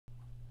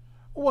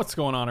What's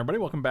going on, everybody?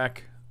 Welcome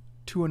back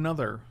to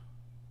another,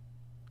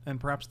 and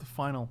perhaps the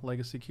final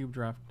Legacy Cube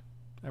draft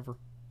ever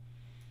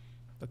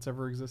that's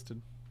ever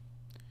existed.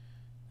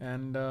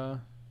 And,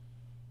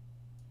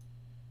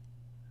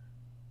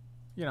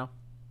 you know,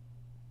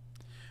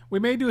 we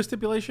may do a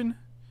stipulation.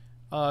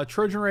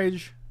 Trojan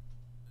Rage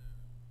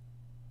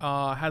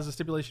has a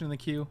stipulation in the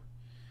queue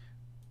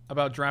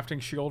about drafting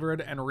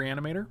Shieldred and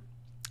Reanimator.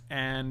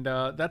 And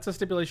that's a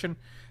stipulation.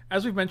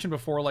 As we've mentioned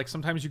before, like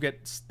sometimes you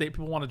get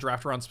people want to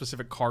draft around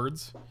specific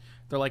cards.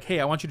 They're like, hey,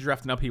 I want you to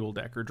draft an Upheaval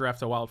deck or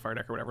draft a Wildfire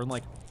deck or whatever. And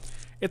like,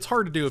 it's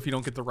hard to do if you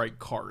don't get the right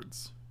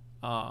cards.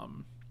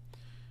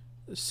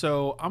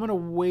 So I'm gonna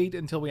wait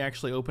until we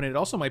actually open it. It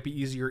also might be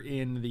easier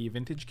in the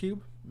Vintage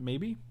Cube,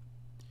 maybe.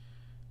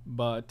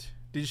 But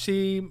did you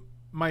see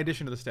my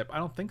addition to the stip? I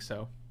don't think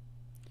so.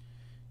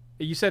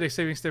 You said a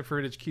saving stip for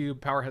Vintage Cube.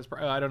 Power has.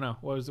 I don't know.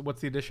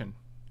 What's the addition?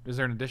 Is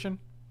there an addition?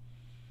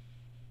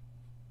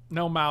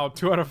 No, Mao.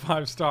 2 out of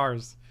 5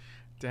 stars.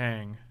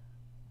 Dang.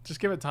 Just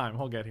give it time.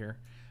 He'll get here.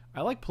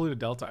 I like Polluted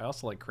Delta. I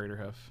also like Crater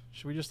Hoof.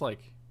 Should we just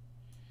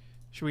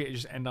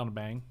end on a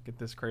bang? Get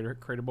this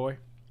Crater boy.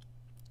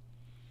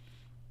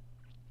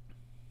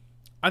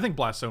 I think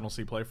Blast Zone will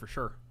see play for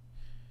sure.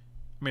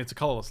 I mean, it's a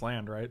colorless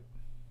land, right?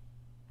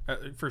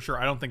 For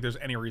sure. I don't think there's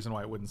any reason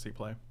why it wouldn't see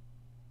play.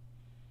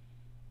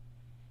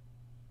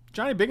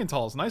 Johnny Big and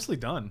Tall is nicely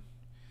done.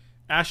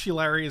 Ashy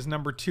Larry is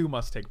number 2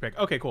 must-take pick.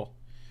 Okay, cool.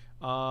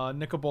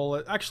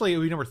 Nicol, actually, it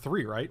would be number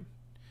 3, right?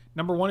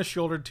 Number 1 is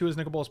Shieldred, 2 is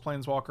Nicol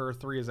Planeswalker,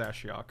 3 is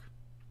Ashiok.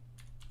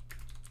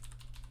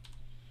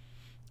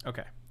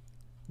 Okay.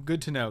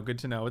 Good to know, good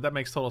to know. That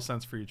makes total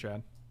sense for you,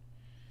 Chad.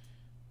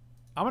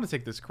 I'm going to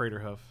take this Crater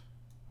Hoof.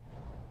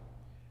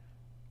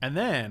 And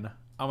then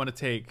I'm going to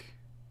take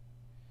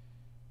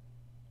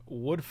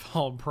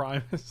Woodfall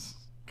Primus.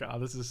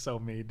 God, this is so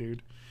me,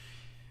 dude.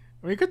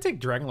 I mean, you could take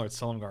Dragonlord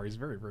Silumgar. He's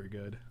very, very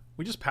good.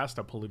 We just passed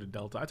up Polluted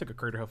Delta. I took a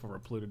Crater Hoof over a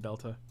Polluted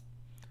Delta.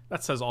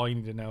 That says all you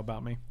need to know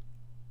about me.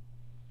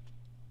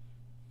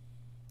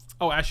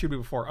 Oh, Ashy would be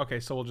before.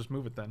 Okay, so we'll just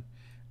move it then.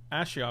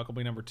 Ashiok will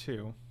be number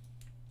 2.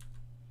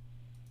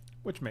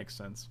 Which makes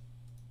sense.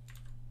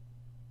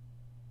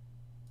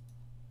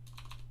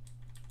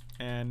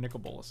 And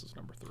Nicol Bolas is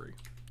number 3.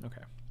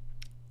 Okay.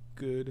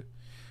 Good.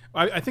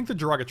 I think the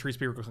Jiraga Tree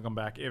Speaker will come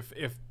back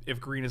if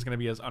green is going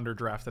to be as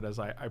underdrafted as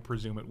I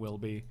presume it will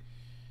be.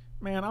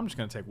 Man, I'm just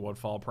going to take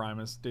Woodfall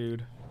Primus,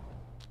 dude.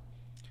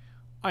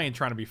 I ain't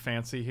trying to be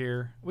fancy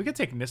here. We could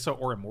take Nissa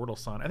or Immortal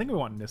Sun. I think we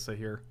want Nissa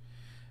here.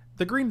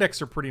 The green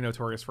decks are pretty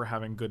notorious for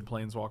having good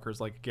planeswalkers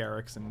like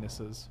Garrux and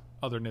Nissas.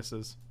 Other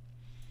Nissas.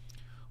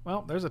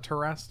 Well, there's a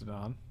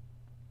Terastodon.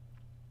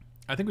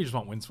 I think we just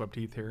want Windswept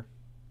Heath here.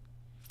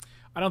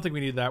 I don't think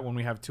we need that when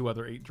we have 2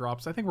 other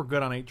 8-drops. I think we're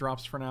good on 8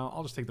 drops for now.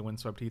 I'll just take the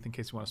Windswept Heath in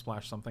case we want to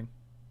splash something.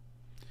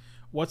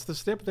 What's the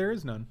stip? There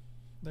is none.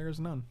 There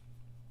is none.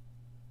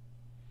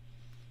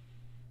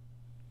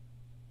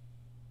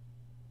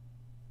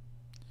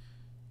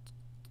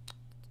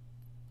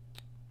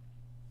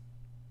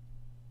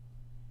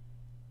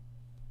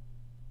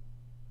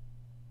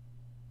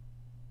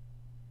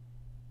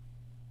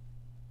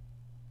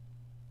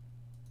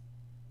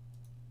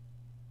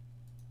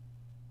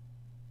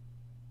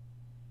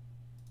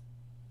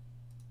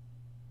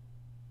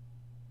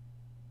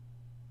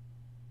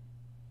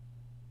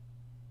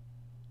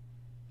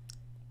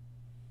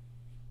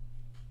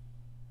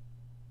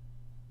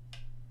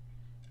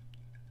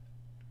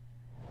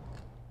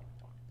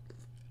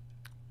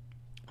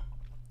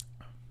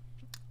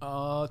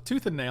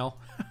 Tooth and Nail.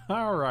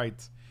 All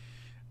right.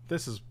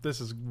 This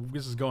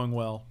is going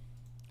well.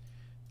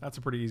 That's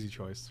a pretty easy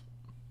choice.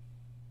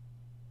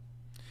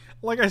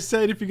 Like I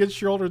said, if you get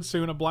Shieldred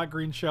soon, a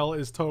black-green shell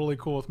is totally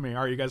cool with me.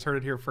 All right, you guys heard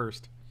it here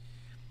first.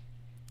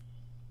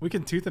 We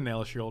can Tooth and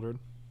Nail a Shieldred.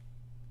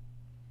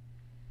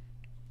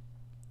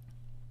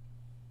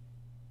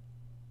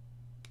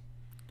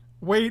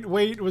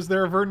 Wait, was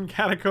there a Verdant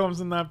Catacombs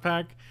in that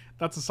pack?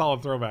 That's a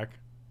solid throwback.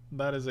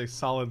 That is a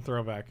solid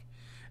throwback.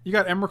 You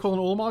got Emrakul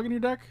and Ulamog in your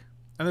deck?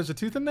 And there's a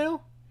Tooth and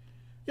Nail?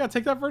 Yeah,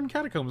 take that Verdant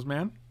Catacombs,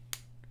 man.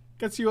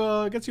 Gets you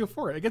a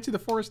forest. It gets you the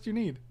forest you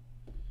need.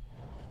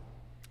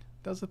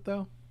 Does it,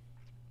 though?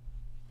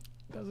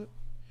 Does it?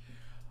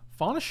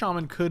 Fauna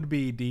Shaman could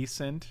be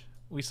decent.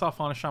 We saw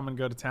Fauna Shaman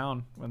go to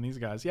town when these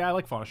guys... Yeah, I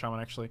like Fauna Shaman,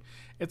 actually.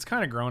 It's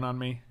kind of grown on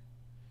me.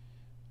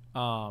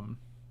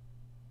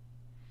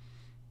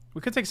 We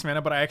could take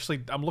Savannah, but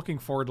I'm looking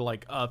forward to,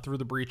 like, Through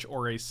the Breach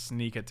or a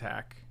Sneak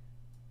Attack.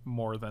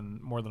 More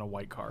than a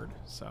white card,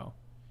 so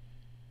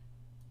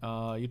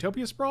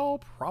Utopia Sprawl,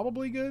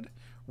 probably good.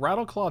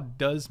 Rattleclaw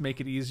does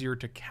make it easier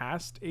to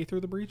cast a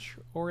Through the Breach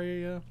or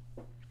a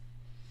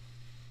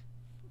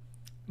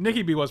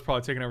Nikki B was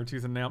probably taking over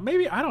Tooth and Nail.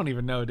 Maybe, I don't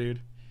even know,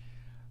 dude.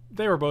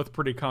 They were both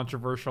pretty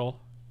controversial.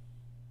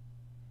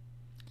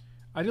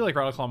 I do like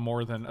Rattleclaw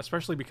more than,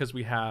 especially because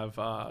we have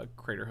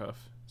Crater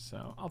Hoof,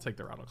 so I'll take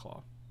the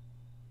Rattleclaw.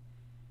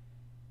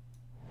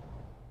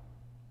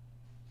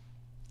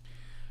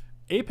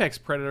 Apex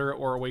Predator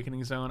or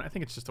Awakening Zone. I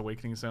think it's just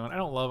Awakening Zone. I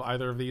don't love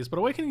either of these, but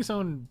Awakening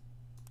Zone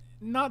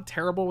not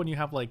terrible when you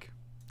have like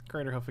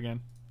Greater Hoof again.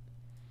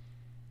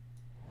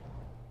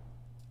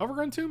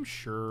 Overgrown Tomb?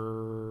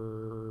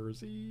 Sure.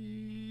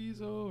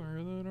 Seas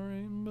over the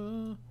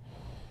rainbow.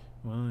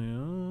 Well,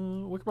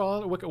 yeah.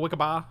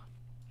 Wickabah.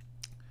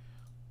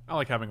 I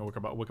like having a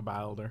Wickabah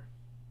Elder.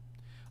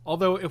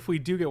 Although, if we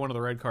do get one of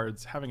the red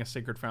cards, having a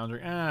Sacred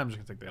Foundry, I'm just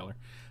going to take the Elder.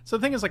 So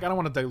the thing is, like, I don't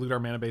want to dilute our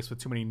mana base with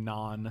too many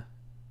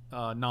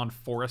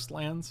non-forest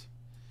lands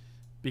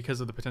because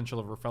of the potential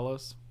of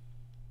Rafellos.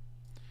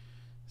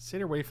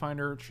 Satyr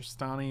Wayfinder,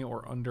 Tristani,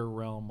 or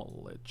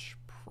Underrealm Lich.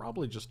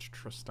 Probably just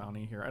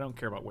Tristani here. I don't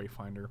care about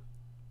Wayfinder.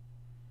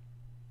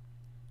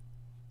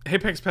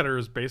 Apex Predator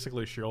is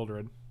basically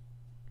Shieldred.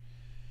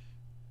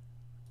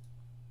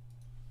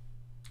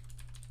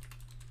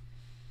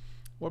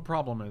 What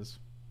problem is?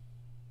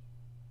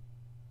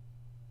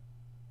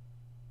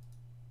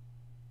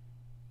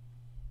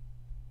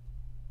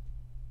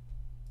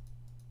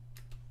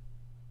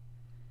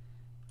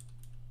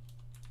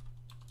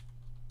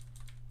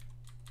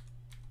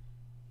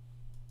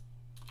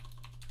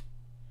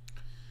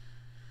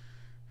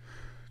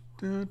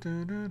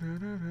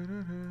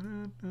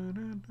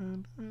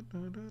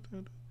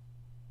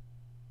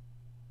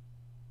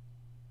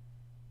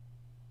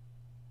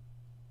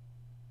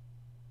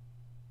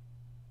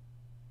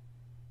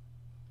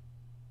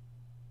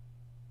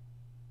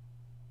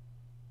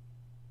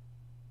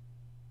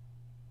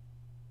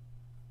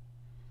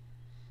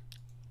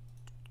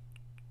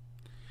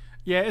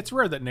 Yeah, it's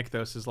rare that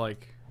Nykthos is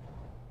like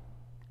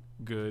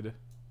good.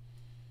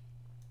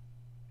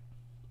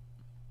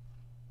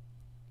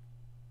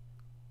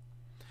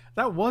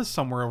 That was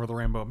Somewhere Over the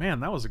Rainbow. Man,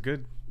 that was a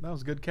good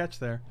catch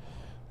there.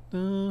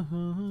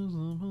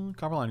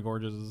 Copperline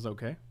Gorges is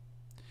okay.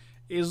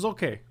 Is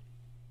okay.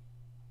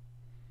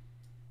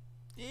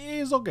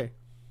 Is okay.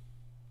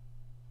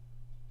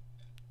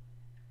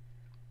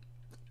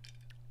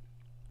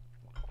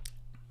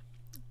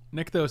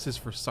 Nykthos is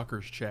for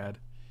suckers, Chad.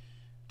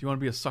 Do you want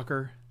to be a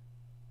sucker?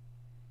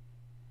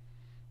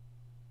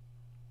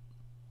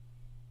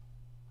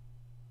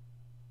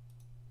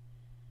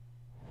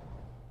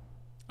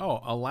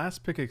 Oh, a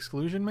last pick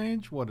exclusion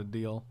mage? What a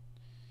deal.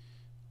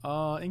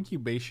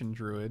 Incubation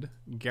Druid.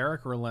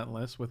 Garruk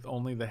Relentless with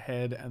only the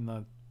head and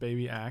the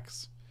baby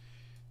axe.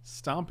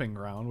 Stomping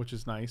Ground, which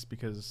is nice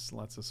because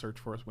lets us search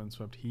for us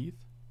Windswept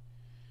Heath.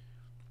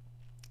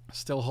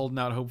 Still holding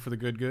out hope for the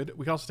good.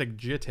 We can also take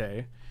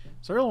Jitte.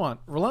 So I really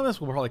want... Relentless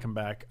will probably come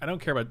back. I don't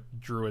care about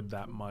Druid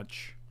that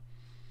much.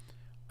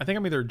 I think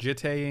I'm either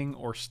Jitteing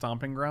or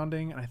Stomping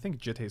Grounding, and I think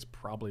Jitte's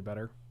probably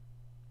better.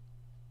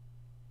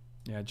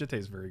 Yeah,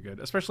 Jitte's very good,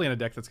 especially in a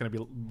deck that's going to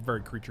be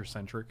very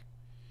creature-centric.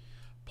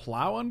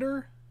 Plow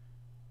Under?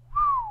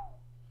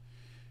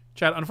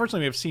 Chad, unfortunately,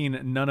 we have seen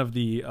none of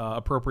the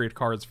appropriate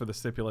cards for the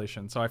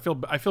stipulation, so I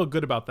feel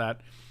good about that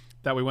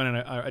we went in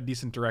a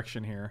decent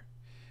direction here.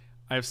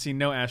 I have seen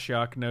no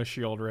Ashiok, no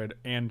Shieldred,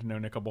 and no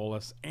Nicol,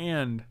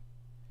 and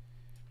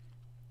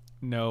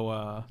no,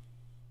 I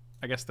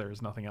guess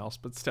there's nothing else,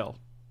 but still.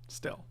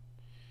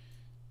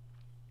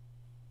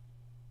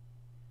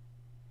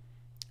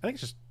 I think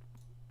it's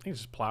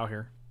just Plow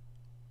here.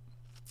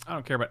 I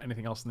don't care about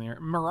anything else in the air.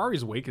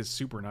 Mirari's Wake is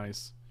super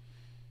nice,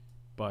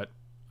 but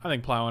I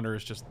think Plow Under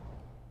is just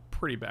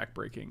pretty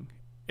backbreaking.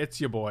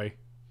 It's your boy.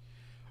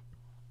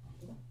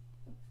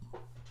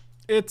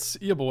 It's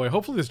your boy.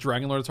 Hopefully this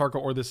Dragon Lord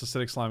Tarka or this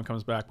Acidic Slime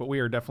comes back, but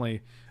we are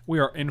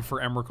in for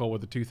Emrakul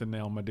with the Tooth and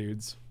Nail, my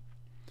dudes.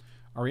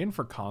 Are we in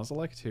for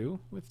Kozilek too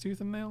with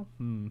Tooth and Nail?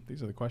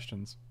 These are the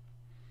questions.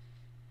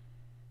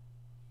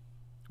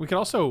 We could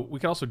also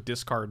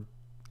discard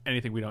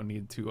anything we don't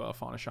need to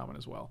Fauna Shaman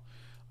as well.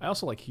 I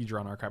also like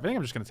Hedron Archive. I think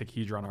I'm just going to take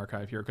Hedron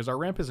Archive here because our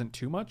ramp isn't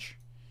too much.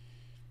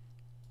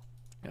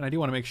 And I do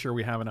want to make sure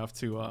we have enough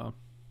to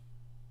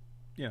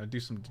do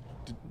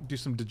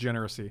some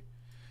degeneracy.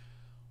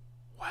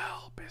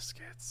 Well,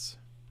 biscuits.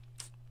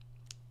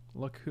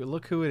 Look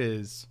who it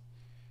is.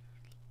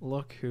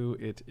 Look who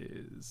it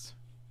is.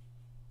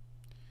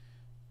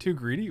 Too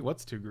greedy?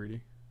 What's too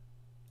greedy?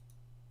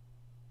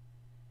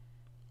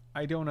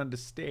 I don't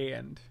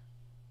understand.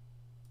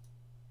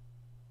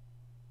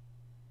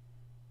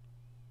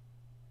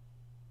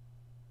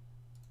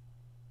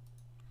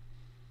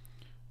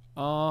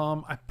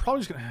 I'm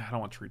probably just gonna... I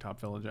don't want Treetop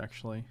Village,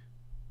 actually.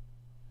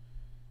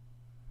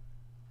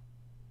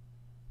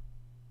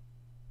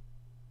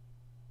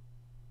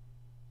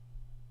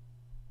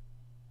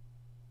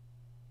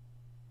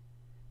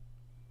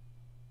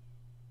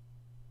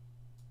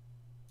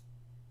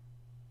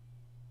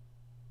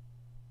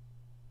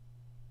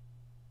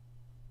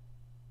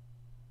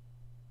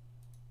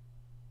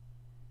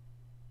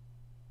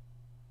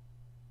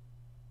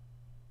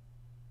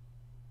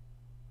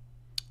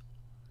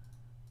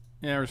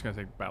 Yeah, we're just gonna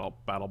take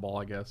Battle Ball,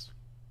 I guess.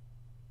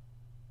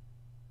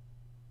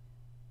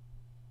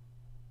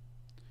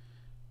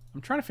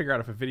 I'm trying to figure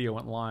out if a video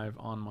went live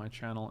on my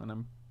channel, and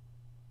I'm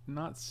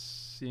not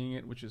seeing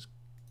it, which is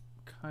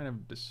kind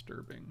of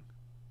disturbing.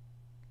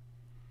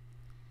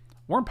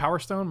 Warm Power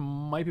Stone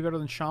might be better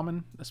than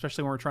Shaman,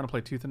 especially when we're trying to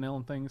play Tooth and Nail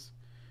and things.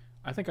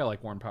 I think I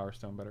like Worn Power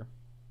Stone better.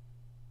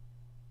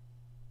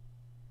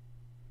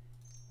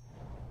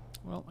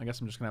 Well, I guess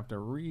I'm just going to have to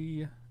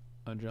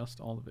readjust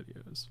all the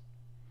videos.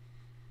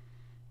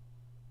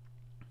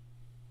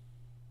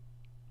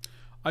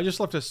 I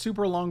just left a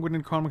super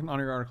long-winded comment on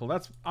your article.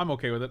 I'm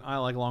okay with it. I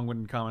like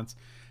long-winded comments.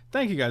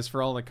 Thank you guys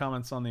for all the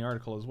comments on the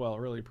article as well. I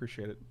really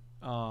appreciate it.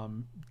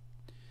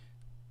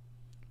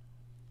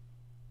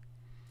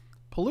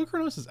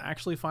 Pelucranos is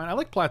actually fine. I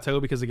like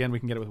Plateau because, again, we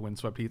can get it with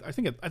Windswept Heath. I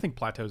think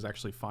Plateau is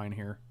actually fine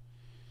here.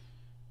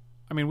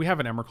 I mean, we have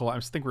an Emrakul. I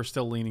think we're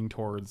still leaning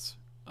towards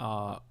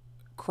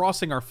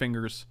crossing our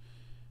fingers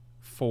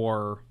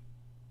for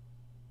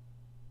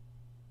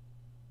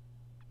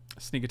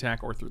Sneak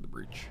Attack or Through the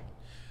Breach.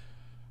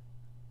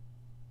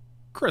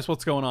 Chris,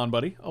 what's going on,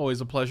 buddy?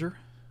 Always a pleasure.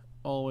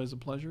 Always a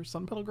pleasure.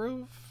 Sunpetal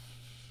Grove?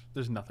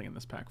 There's nothing in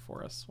this pack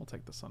for us. We'll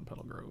take the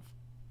Sunpetal Grove.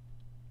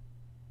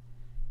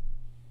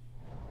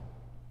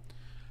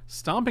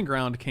 Stomping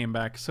Ground came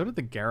back. So did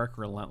the Garruk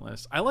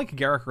Relentless. I like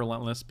Garruk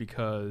Relentless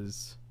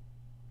because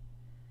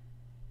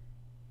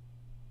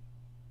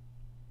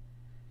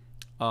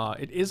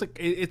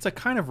it's a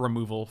kind of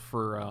removal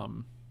for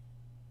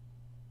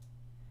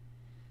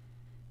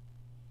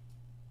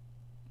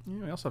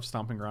yeah, we also have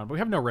Stomping Ground, but we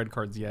have no red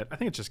cards yet. I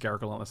think it's just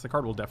Garruk Relentless. The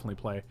card will definitely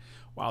play.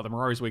 Wow, the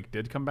Mirari's Wake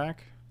did come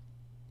back.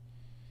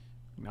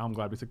 Now I'm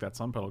glad we took that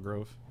Sunpetal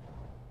Grove.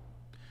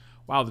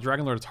 Wow, the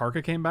Dragonlord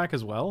Tarka came back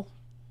as well.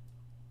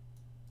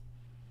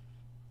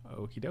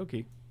 Okie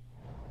dokie.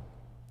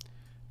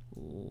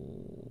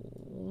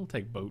 We'll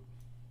take Boat.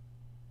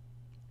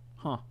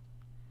 Huh.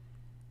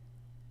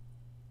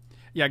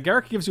 Yeah,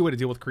 Garruk gives you a way to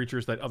deal with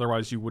creatures that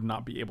otherwise you would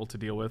not be able to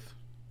deal with.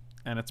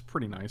 And it's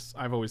pretty nice.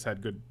 I've always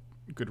had good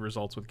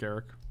results with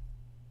Garruk.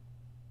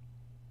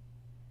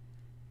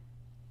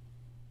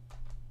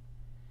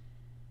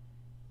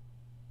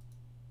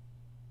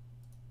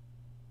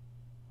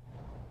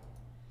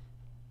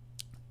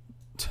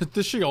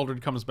 The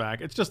Sheoldred comes back.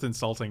 It's just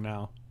insulting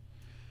now.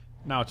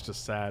 Now it's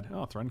just sad.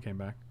 Oh, Thrun came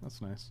back.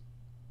 That's nice.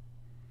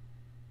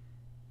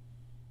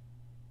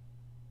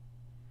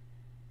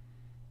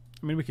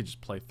 I mean, we could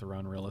just play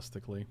Thrun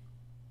realistically.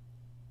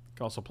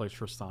 Could also play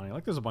Tristani.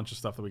 Like, there's a bunch of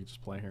stuff that we could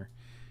just play here.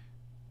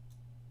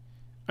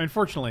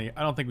 Unfortunately,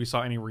 I don't think we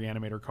saw any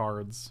Reanimator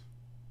cards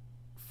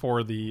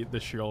for the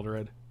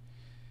Sheoldred.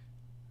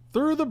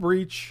 Through the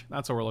Breach.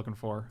 That's what we're looking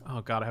for.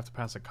 Oh god, I have to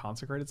pass a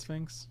Consecrated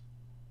Sphinx.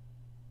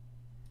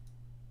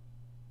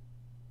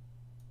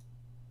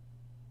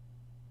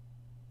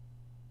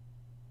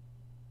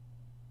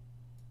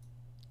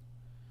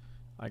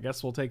 I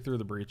guess we'll take Through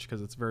the Breach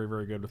because it's very,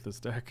 very good with this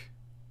deck.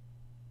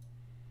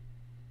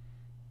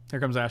 Here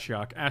comes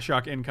Ashiok.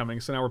 Ashiok incoming.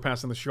 So now we're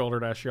passing the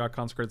Sheoldred Ashiok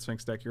Consecrated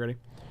Sphinx deck. You ready?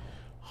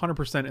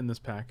 100% in this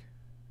pack.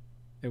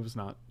 It was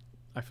not.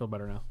 I feel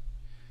better now.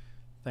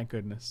 Thank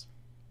goodness.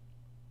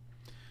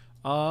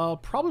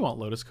 Probably want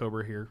Lotus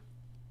Cobra here.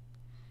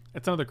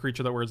 It's another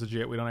creature that wears a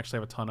Jit. We don't actually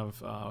have a ton of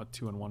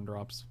 2-and-1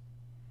 drops.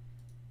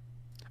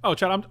 Oh,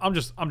 Chad, I'm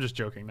just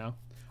joking now.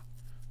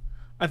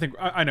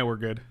 I know we're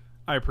good.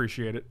 I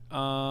appreciate it.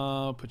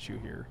 Put you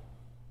here.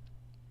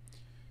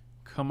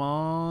 Come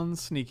on,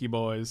 sneaky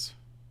boys.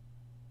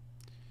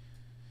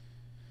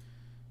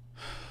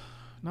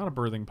 Not a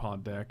Birthing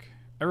Pod deck.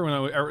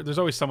 There's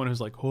always someone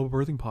who's like, oh,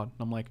 Birthing Pod.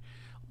 And I'm like,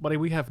 buddy,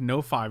 we have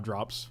no 5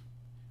 drops.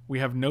 We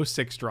have no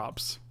 6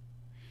 drops.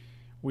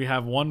 We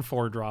have 1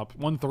 4-drop.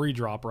 1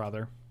 3-drop,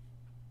 rather.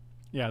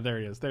 Yeah, there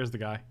he is. There's the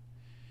guy.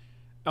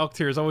 Elk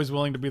Tear is always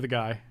willing to be the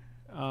guy.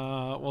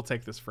 We'll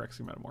take this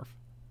Phyrexian Metamorph.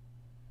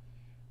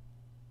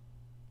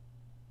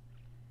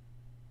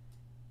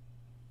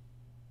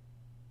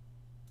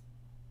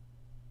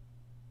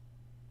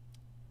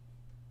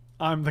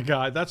 I'm the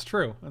guy. That's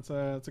true. That's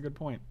a good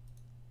point.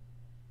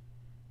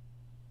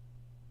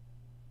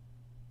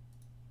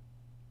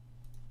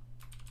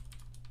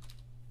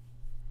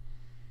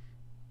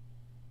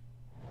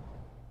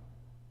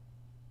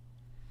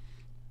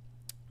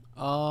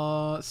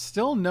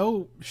 Still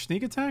no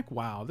Sneak Attack?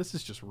 Wow, this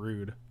is just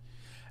rude.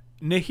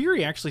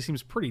 Nahiri actually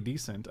seems pretty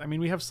decent. I mean,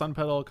 we have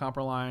Sunpetal,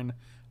 Copperline,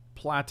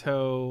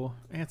 Plateau.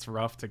 It's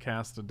rough to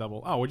cast a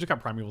double. Oh, we just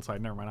got Primeval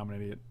Tide. Never mind, I'm an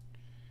idiot.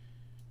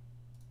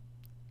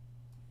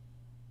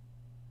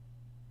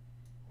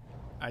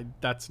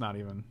 That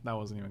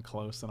wasn't even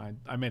close, and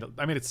I made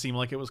it seem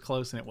like it was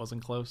close, and it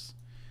wasn't close.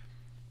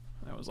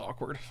 That was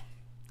awkward.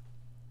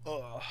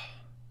 Ugh.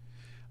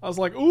 I was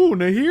like, ooh,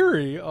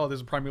 Nahiri. Oh,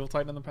 there's a Primeval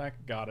Titan in the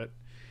pack. Got it.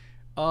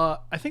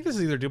 I think this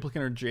is either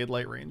Duplicate or Jade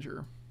Light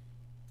Ranger.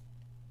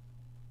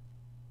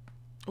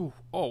 Ooh,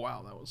 oh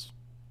wow, that was.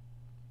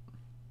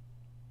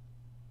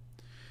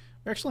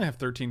 We actually have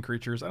 13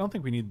 creatures. I don't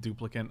think we need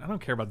Duplicate. I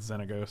don't care about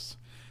Xenagos.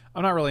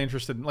 I'm not really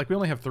interested in, like, we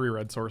only have 3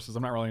 red sources.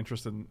 I'm not really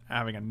interested in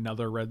having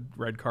another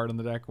red card in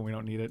the deck when we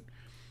don't need it.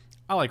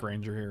 I like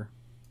Ranger here.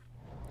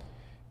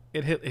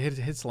 It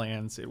hits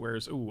lands. It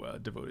wears, ooh,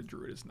 Devoted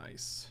Druid is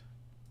nice.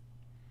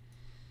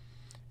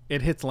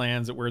 It hits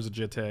lands. It wears a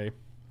Jitte.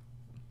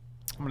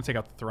 I'm going to take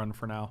out the Thrun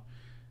for now.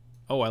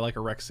 Oh, I like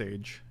a Rex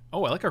Sage.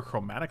 Oh, I like a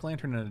Chromatic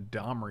Lantern and a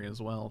Domri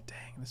as well.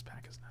 Dang, this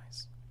pack is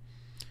nice.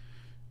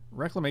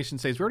 Reclamation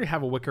Sage. We already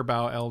have a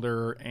Wickerbough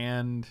Elder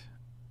and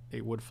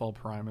a Woodfall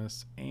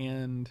Primus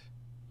and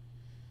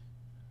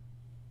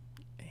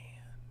I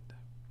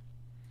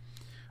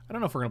don't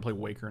know if we're going to play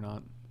Wake or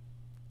not.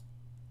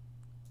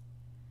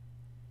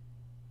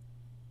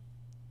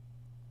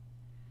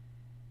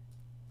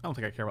 I don't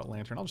think I care about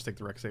Lantern. I'll just take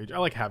the Rex Sage. I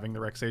like having the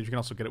Rex Sage. You can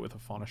also get it with a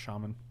Fauna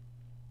Shaman.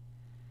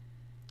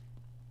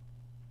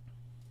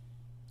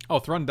 Oh,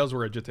 Thrun does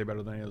wear a Jitte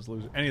better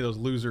than any of those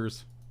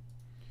losers.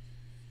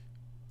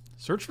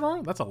 Search for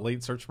tomorrow? That's a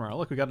late search tomorrow.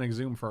 Look, we got an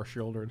Exhume for our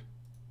Shieldred.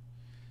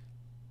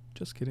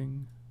 Just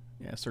kidding.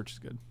 Yeah, search is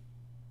good.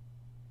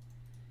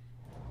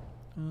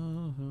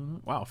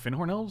 Wow,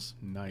 Finhorn Elves?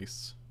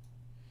 Nice.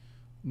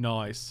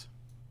 Nice.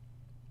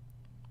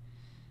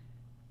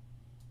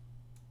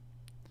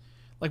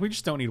 Like, we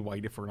just don't need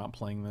white if we're not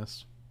playing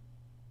this.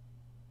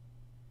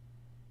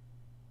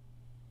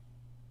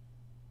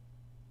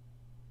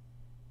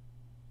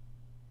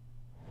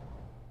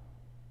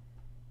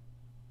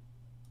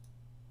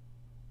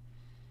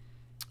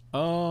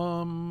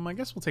 I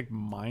guess we'll take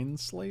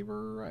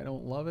Mindslaver. I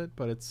don't love it,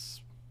 but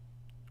it's...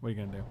 What are you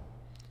gonna do?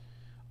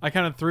 I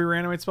counted 3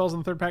 reanimate spells in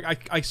the third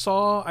pack. I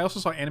also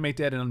saw Animate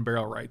Dead and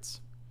Unburial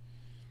Rites.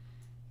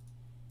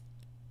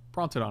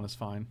 Prontodon is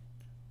fine.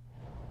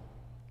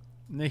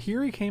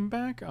 Nahiri came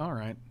back?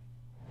 Alright.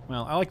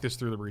 Well, I like this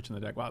Through the Breach in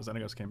the deck. Wow,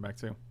 Xenagos came back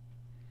too.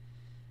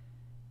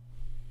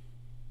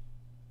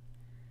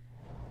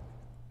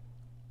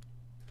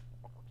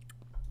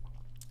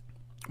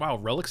 Wow,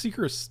 Relic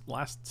Seeker is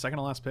second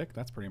to last pick?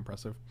 That's pretty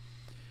impressive.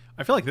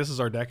 I feel like this is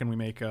our deck and we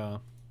make...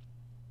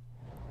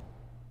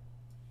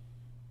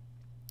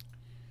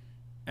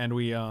 and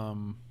we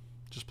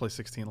just play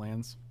 16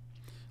 lands.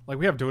 Like,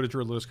 we have Dota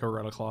Druid, Luisco,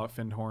 Rattleclaw,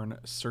 Findhorn,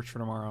 Search for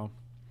Tomorrow,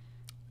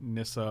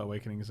 Nissa,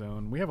 Awakening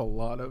Zone. We have a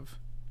lot of...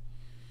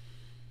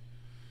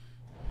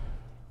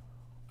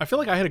 I feel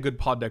like I had a good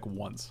pod deck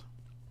once.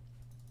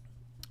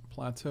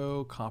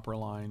 Plateau,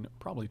 Copperline,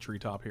 probably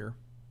Treetop here.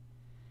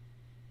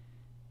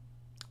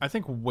 I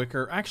think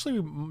Wicker... Actually,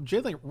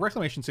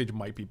 Reclamation Sage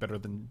might be better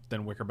than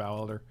Wickerbough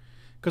Elder.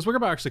 Because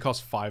Wickerbough actually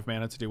costs 5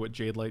 mana to do what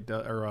Jade Light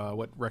does, or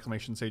what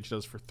Reclamation Sage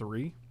does for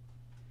 3.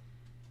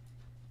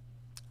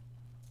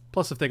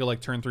 Plus, if they go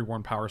like turn 3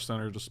 Worn Power Stone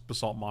or just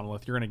Basalt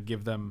Monolith, you're going to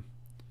give them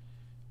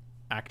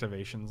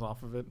activations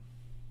off of it.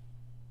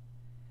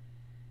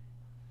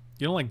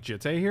 You don't like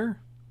Jitte here?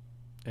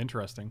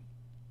 Interesting.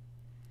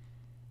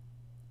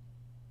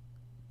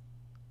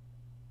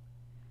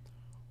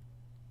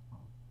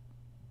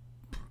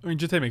 I mean,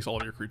 Jitte makes all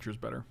of your creatures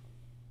better.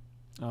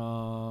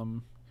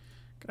 Can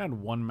add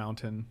 1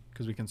 mountain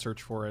because we can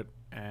search for it.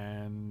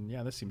 And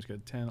yeah, this seems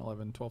good. 10,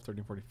 11, 12,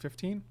 13, 14,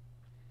 15.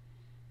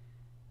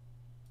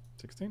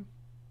 16.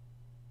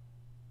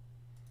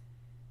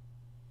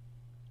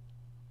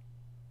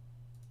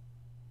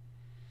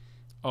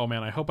 Oh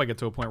man, I hope I get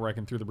to a point where I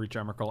can Through the Breach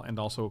Emrakul and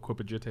also equip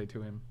a Jitte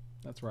to him.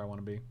 That's where I want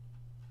to be.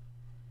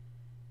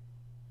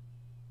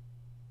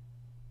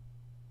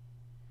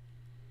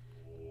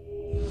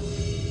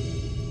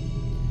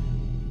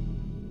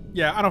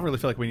 Yeah, I don't really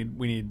feel like we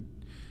need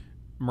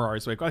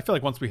Mirari's Wake. I feel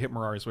like once we hit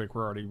Mirari's Wake,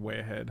 we're already way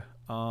ahead.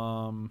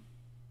 I'm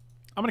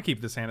going to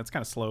keep this hand. It's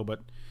kind of slow, but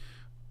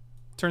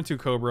turn 2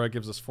 Cobra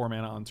gives us 4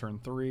 mana on turn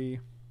 3.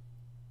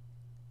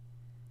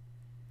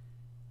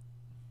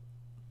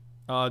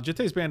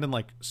 Jitte's banned in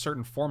like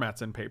certain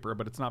formats in paper,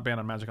 but it's not banned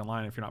on Magic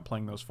Online if you're not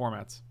playing those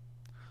formats.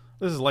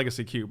 This is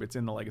Legacy Cube. It's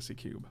in the Legacy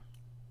Cube.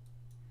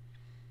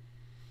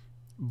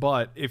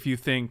 But if you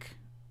think...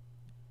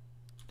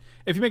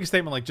 If you make a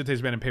statement like Jitte's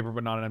banned in paper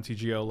but not an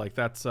MTGO, like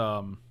that's...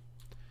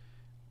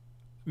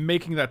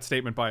 making that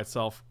statement by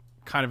itself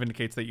kind of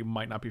indicates that you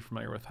might not be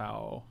familiar with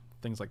how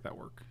things like that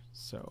work.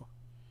 So...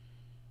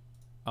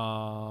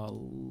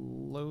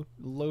 Lodi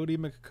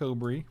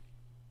McCobry.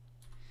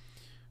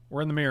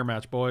 We're in the mirror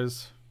match,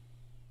 boys.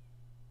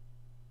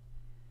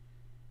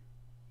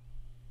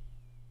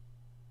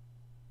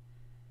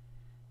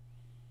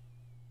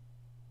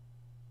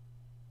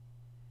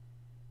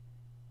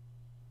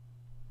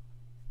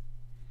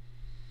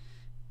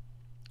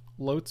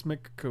 Lotes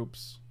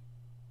McCopes.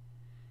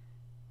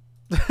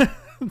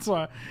 That's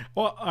why.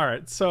 Well, all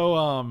right.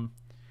 So,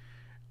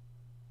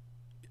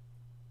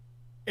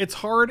 it's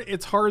hard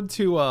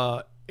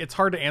to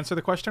answer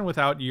the question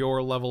without knowing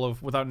your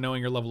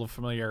level of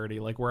familiarity,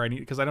 like where I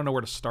need, because I don't know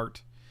where to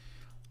start.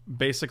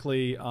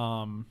 Basically,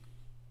 this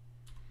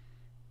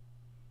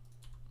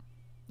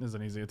is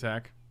an easy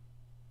attack.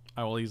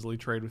 I will easily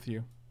trade with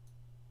you.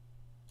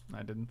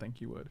 I didn't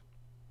think you would.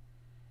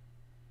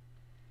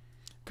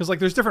 Because like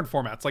there's different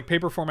formats, like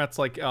paper formats,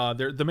 like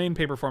the main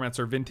paper formats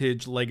are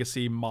Vintage,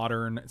 Legacy,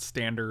 Modern,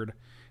 Standard,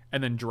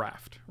 and then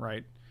Draft,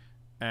 right?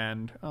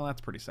 And oh,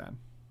 that's pretty sad.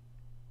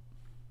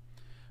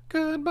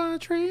 Goodbye,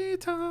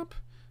 treetop.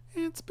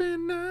 It's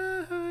been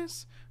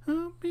nice.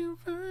 Hope you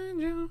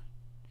find your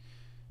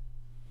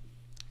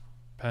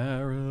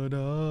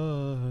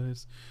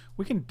paradise.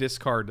 We can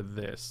discard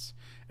this,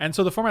 and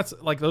so the formats,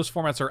 like those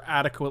formats, are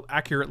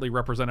accurately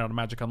represented on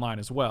Magic Online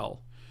as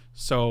well.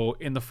 So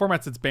in the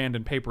formats it's banned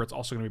in paper, it's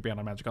also going to be banned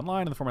on Magic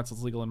Online. In the formats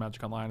it's legal in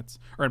Magic Online,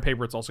 or in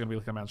paper, it's also going to be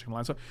legal on Magic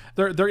Online. So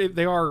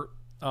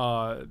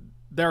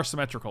they are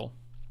symmetrical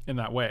in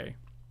that way.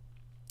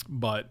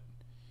 But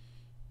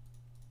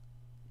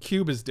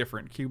Cube is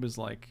different. Cube is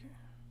like,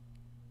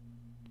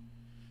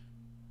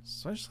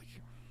 so I just like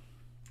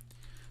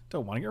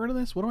don't want to get rid of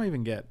this. What do I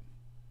even get?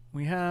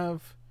 We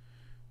have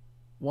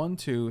 1,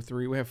 2,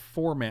 3. We have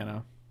 4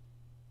 mana.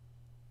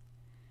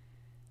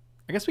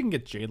 I guess we can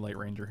get Jade Light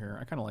Ranger here.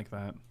 I kind of like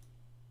that.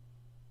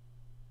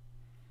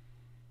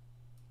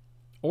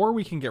 Or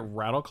we can get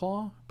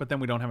Rattleclaw, but then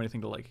we don't have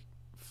anything to like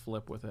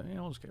flip with it.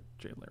 Yeah, I'll just get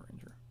Jade Light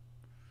Ranger.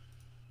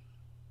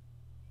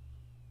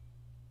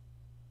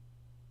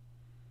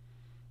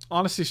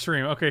 Honesty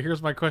stream. Okay,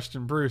 here's my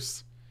question,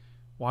 Bruce.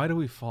 Why do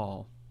we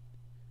fall?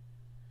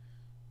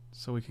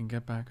 So we can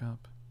get back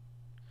up.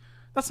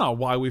 That's not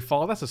why we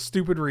fall. That's a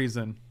stupid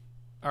reason.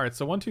 All right,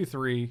 so 1, 2,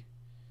 3.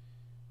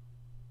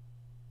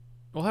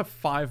 We'll have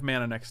 5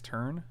 mana next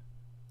turn.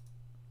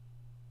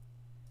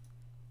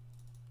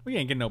 We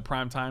ain't getting no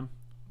prime time.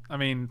 I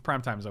mean,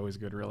 prime time is always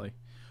good, really.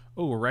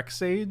 Oh, Rex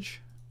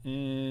Sage.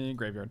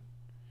 Graveyard.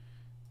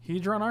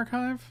 Hedron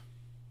Archive.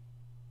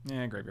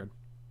 Graveyard.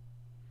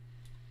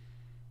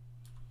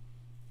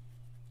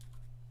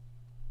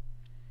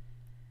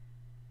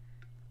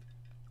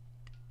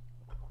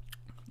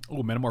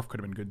 Oh, Metamorph could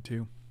have been good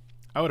too.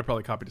 I would have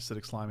probably copied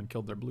Acidic Slime and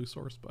killed their blue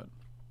source, but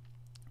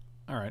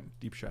alright.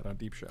 Deep Shadow,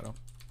 Deep Shadow.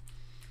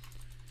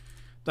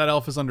 That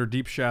elf is under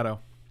Deep Shadow.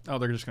 Oh,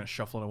 they're just going to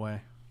shuffle it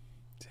away.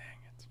 Dang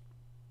it.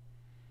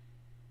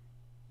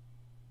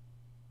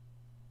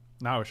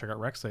 Now I wish I got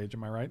Rex Sage,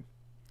 am I right?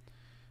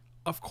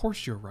 Of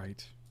course you're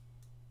right.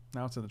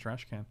 Now it's in the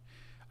trash can.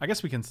 I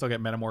guess we can still get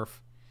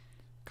Metamorph,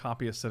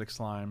 copy Acidic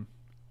Slime,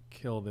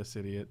 kill this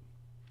idiot.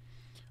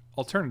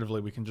 Alternatively,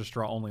 we can just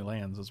draw only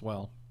lands as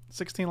well.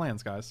 16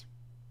 lands, guys.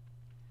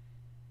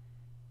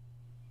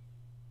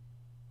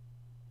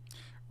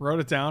 Wrote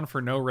it down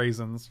for no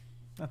raisins.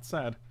 That's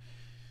sad.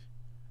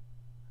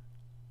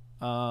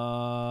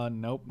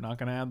 Nope, not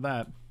gonna add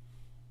that.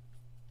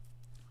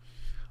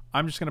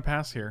 I'm just gonna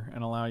pass here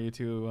and allow you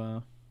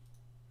to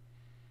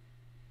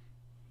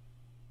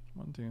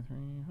 1, 2, 3,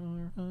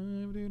 4,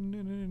 5.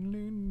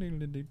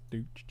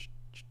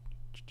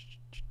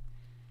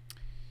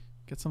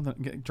 Get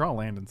something. Draw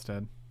land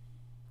instead.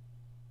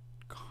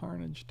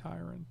 Carnage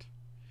Tyrant.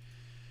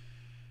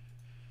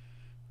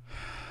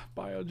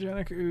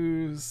 Biogenic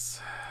Ooze.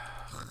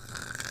 I'm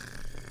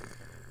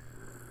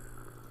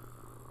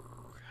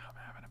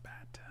having a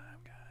bad time,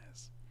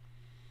 guys.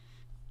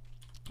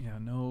 Yeah,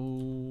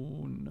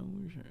 no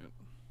shit.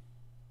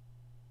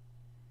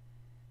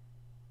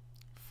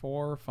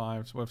 4,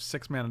 5. So we have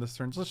 6 mana this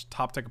turn. So let's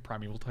top deck a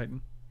Primeval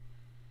Titan.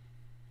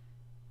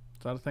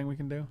 Is that a thing we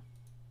can do?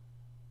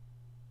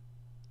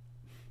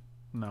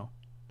 No.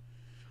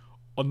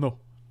 Oh, no.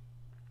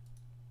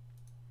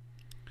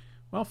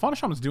 Well, Fauna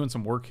Shaman's doing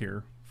some work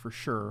here, for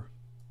sure.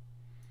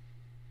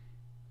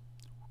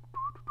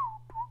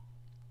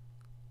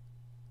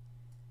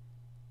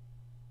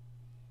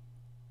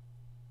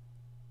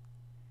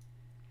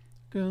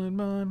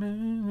 Goodbye,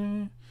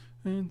 baby.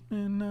 It's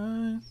been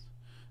nice.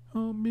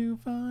 Hope you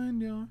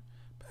find your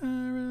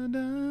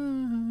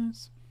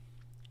paradise.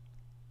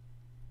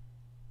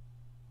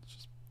 It's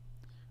just,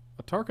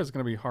 Atarka's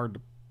going to be hard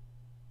to...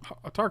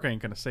 Atarka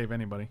ain't going to save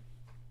anybody.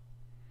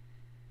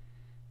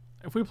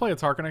 If we play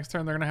Atarka next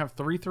turn, they're going to have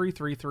 3/3,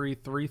 3/3,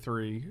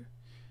 3/3,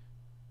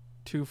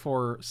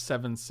 2/4,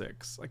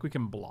 7/6. Like, we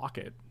can block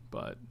it,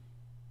 but...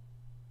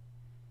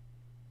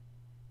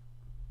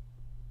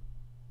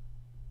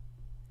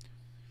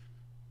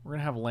 We're going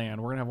to have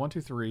land. We're going to have 1,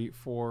 2, 3,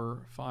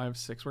 4, 5,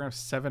 6. We're going to have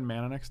 7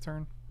 mana next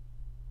turn.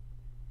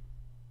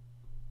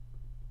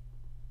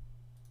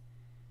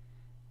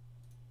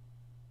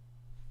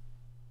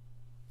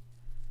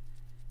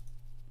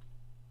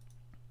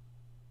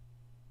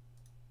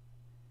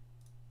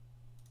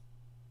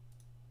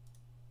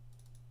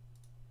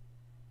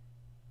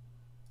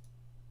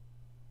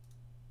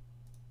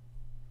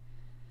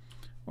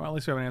 Well, at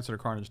least we have an answer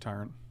to Carnage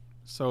Tyrant.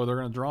 So they're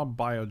going to draw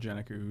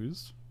Biogenic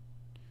Ooze.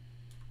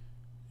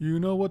 You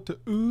know what to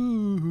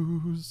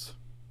ooze.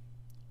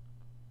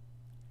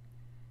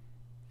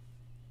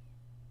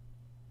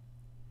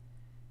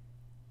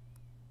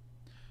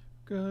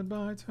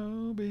 Goodbye,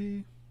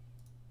 Toby.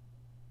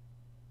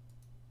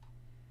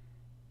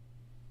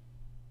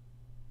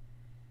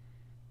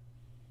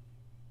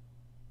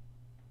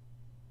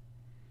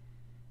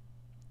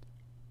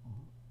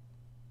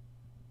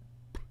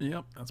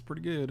 Yep, that's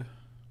pretty good.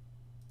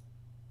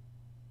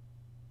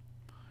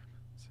 5,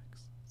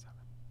 6, 7.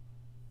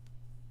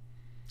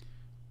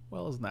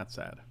 Well, isn't that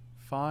sad?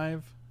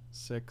 5,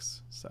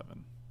 6,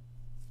 7.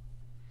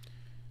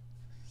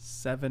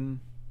 7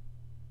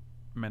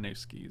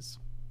 Menuskis.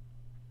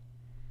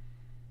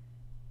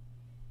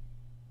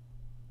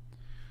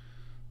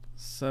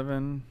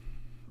 7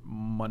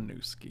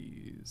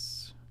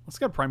 Menuskis. Let's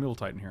get a Primeval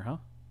Titan here, huh?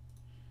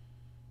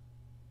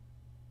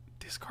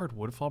 Discard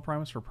Woodfall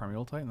Primus for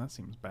Primeval Titan? That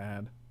seems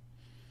bad.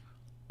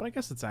 But I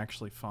guess it's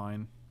actually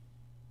fine.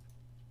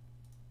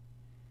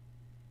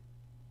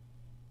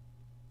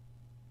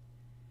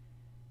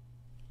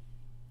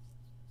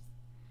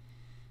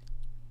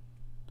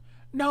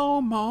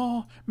 No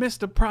more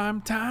Mr.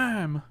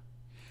 Primetime.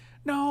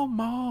 No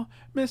more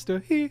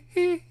Mr. He.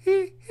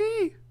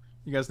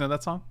 You guys know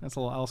that song? That's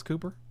a little Alice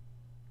Cooper.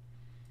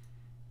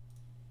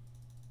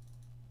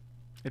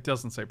 It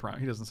doesn't say prime.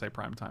 He doesn't say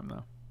primetime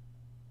though.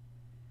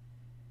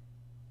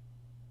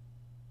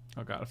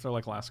 Oh god, if they're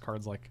like last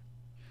cards like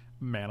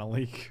Mana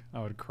Leak, I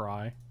would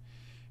cry.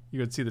 You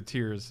would see the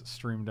tears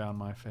stream down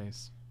my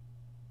face.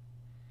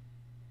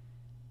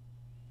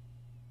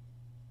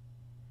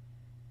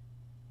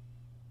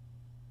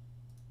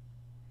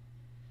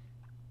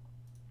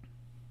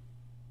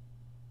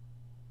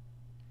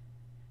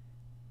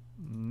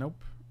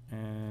 Nope.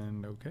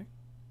 And okay.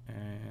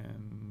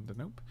 And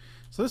nope.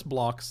 So this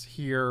blocks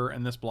here,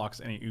 and this blocks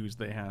any ooze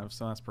they have,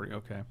 so that's pretty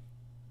okay.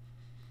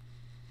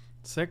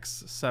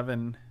 6,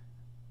 7,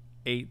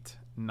 8,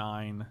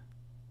 9,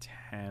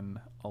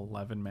 10,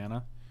 11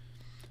 mana.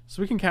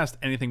 So we can cast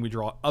anything we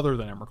draw other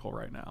than Emrakul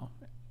right now.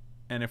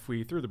 And if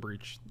we threw the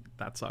Breach,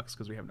 that sucks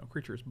because we have no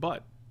creatures.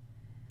 But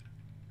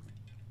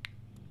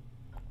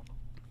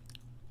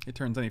it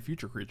turns any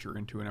future creature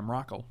into an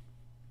Emrakul.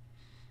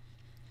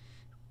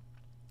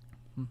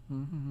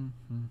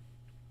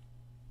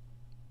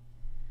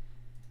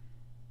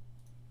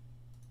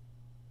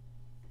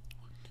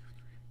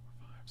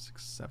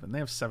 6, 7. They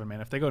have 7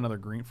 mana. If they go another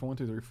green for 1,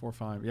 2, 3, 4,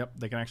 5, yep,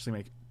 they can actually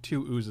make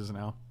 2 oozes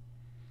now.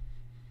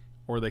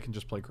 Or they can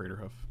just play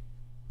Craterhoof.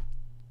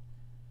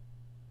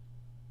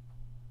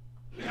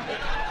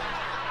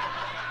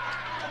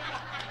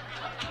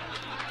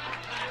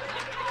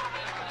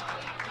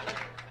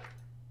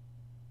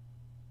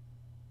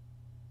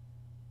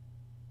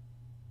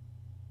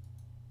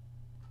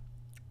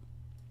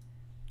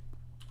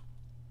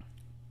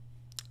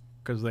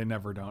 Because they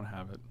never don't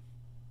have it.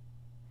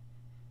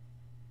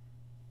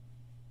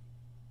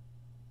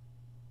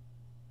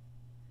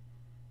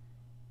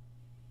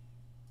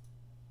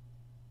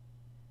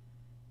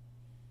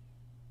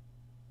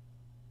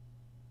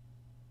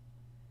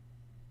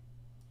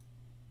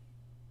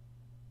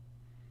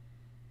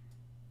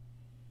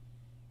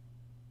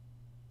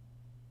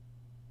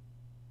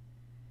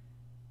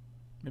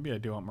 Maybe I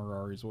do want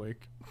Mirari's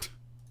Wake.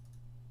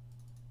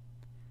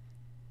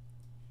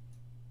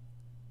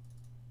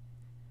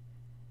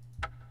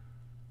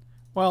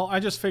 Well, I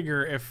just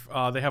figure if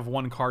they have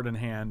 1 card in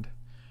hand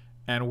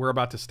and we're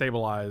about to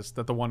stabilize,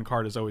 that the 1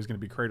 card is always going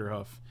to be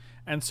Craterhoof.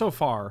 And so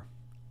far,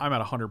 I'm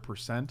at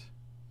 100%.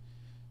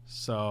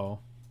 So,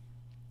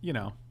 you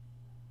know,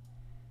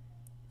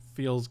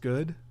 feels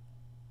good.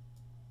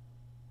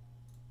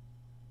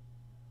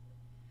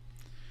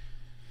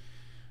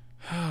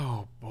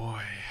 Oh,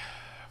 boy.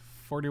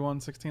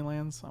 41, 16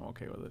 lands? I'm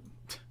okay with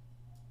it.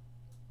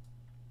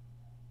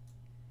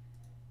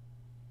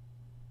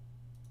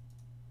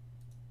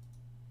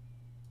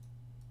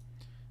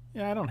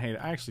 Yeah, I don't hate it.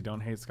 I actually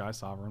don't hate Sky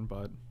Sovereign,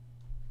 but...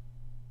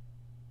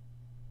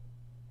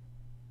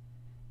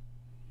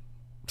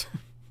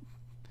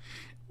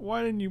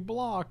 Why didn't you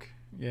block?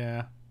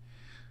 Yeah.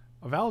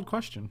 A valid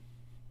question.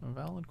 A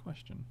valid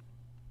question.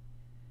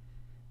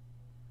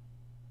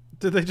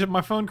 Did they just...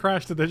 My phone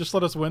crashed. Did they just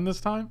let us win this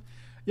time?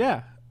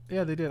 Yeah.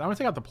 Yeah, they did. I'm going to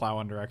take out the Plow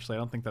Under, actually. I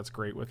don't think that's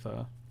great with...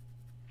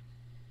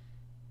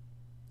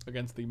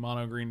 against the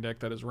mono green deck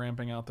that is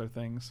ramping out their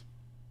things.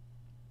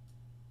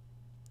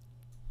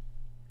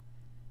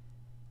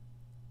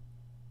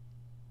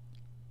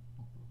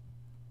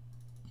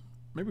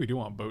 Maybe we do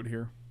want Boat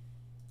here.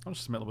 I'll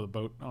just submit with a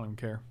Boat. I don't even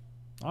care.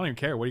 I don't even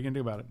care. What are you going to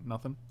do about it?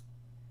 Nothing.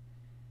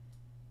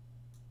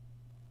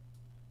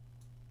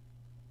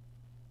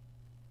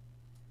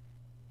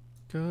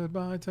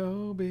 Goodbye,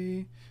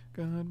 Toby.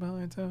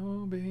 Goodbye,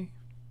 Toby.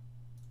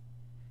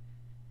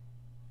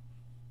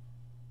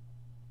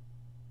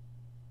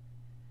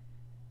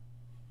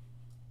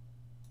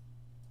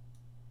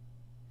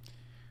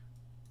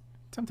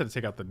 Tempted to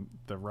take out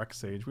the Rex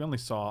Sage. We only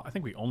saw... I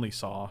think we only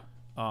saw...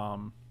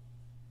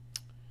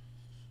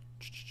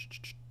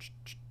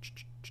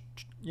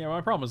 yeah,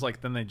 my problem is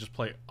like then they just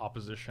play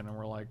opposition and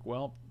we're like,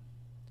 well,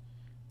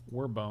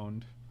 we're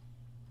boned.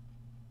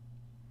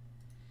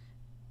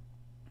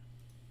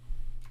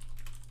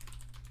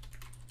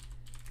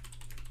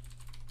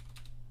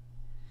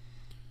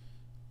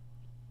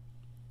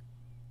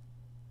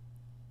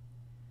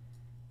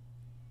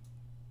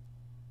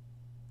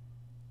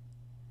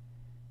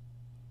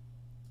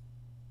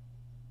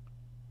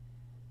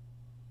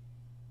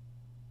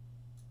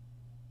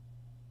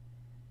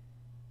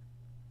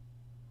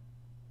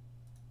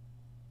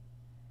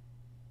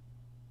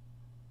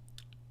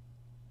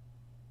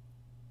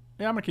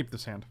 Yeah, I'm going to keep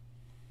this hand.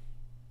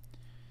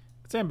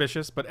 It's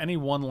ambitious, but any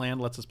 1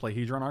 land lets us play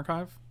Hedron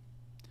Archive.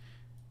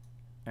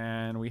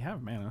 And we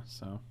have mana,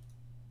 so...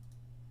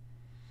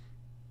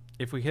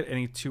 If we hit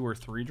any 2 or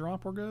 3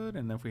 drop, we're good.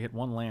 And if we hit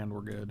 1 land,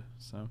 we're good,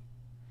 so...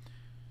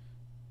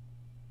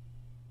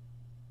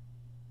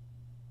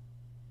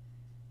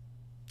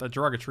 That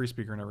Jiraga Tree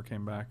Speaker never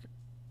came back.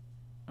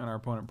 And our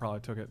opponent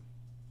probably took it.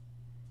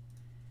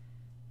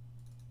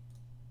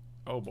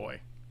 Oh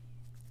boy.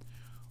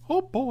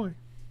 Oh boy.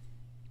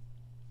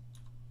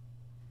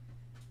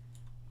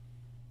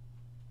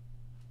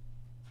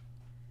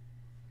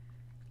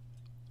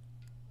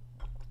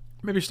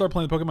 Maybe start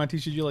playing the Pokemon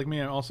TCG like me.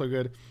 I'm also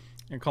good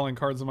at calling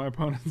cards on my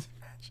opponent's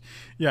match.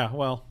 Yeah,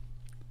 well.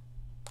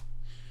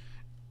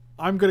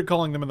 I'm good at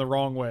calling them in the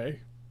wrong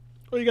way.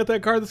 Oh, you got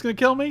that card that's going to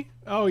kill me?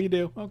 Oh, you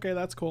do. Okay,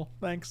 that's cool.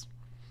 Thanks.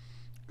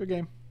 Good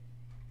game.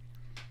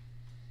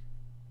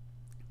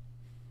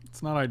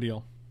 It's not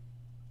ideal.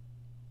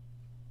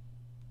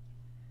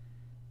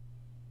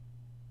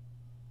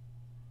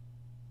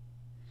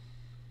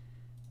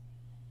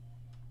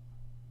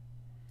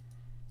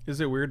 Is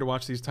it weird to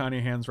watch these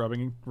tiny hands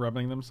rubbing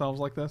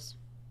themselves like this?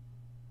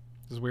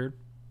 Is this weird?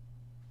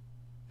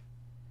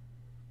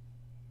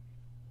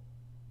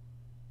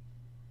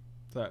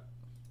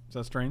 Is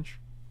that strange?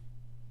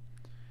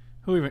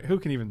 Who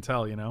can even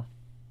tell, you know?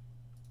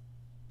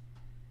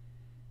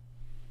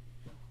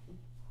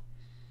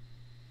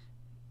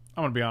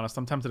 I'm gonna be honest,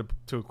 I'm tempted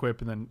to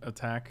equip and then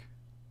attack.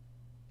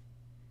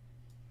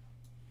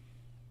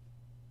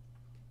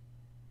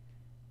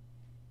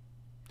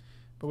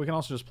 But we can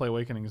also just play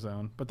Awakening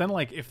Zone. But then,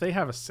 like, if they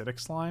have Acidic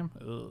Slime,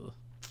 ugh.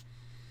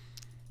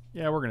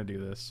 Yeah, we're gonna do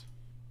this.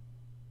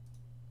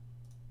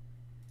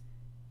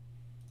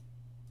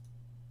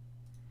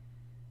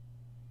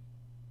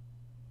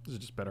 This is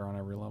just better on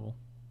every level.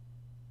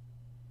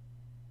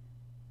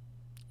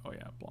 Oh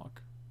yeah,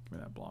 block. Give me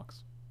that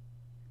blocks.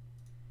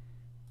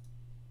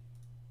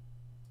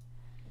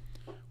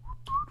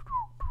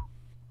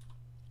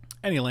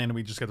 Any land,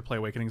 we just get to play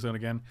Awakening Zone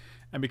again.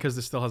 And because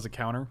this still has a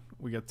counter,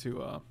 we get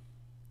to...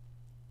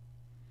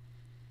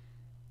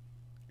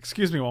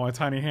 Excuse me while my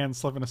tiny hands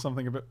slip into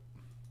something a bit...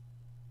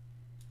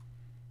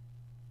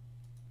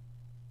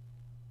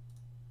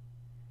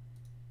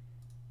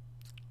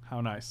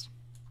 How nice.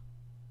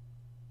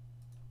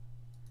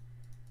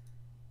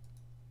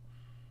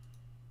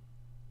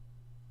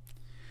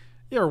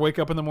 You ever wake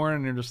up in the morning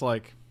and you're just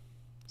like,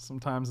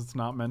 sometimes it's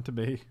not meant to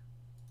be.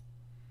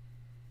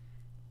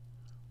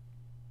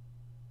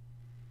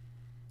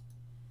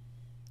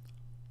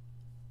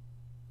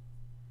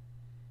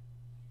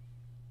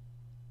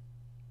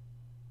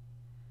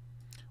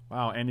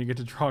 Wow, and you get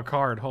to draw a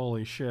card.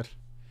 Holy shit.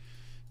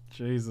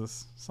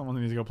 Jesus. Someone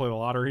needs to go play the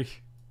lottery.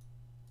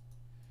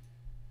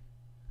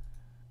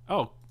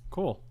 Oh,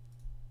 cool.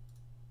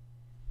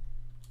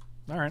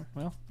 Alright,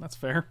 well, that's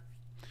fair.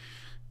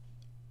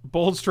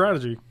 Bold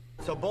strategy.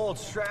 It's a bold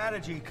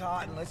strategy,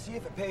 Cotton. Let's see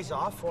if it pays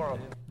off for him.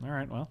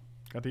 Alright, well,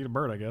 got to eat a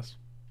bird, I guess.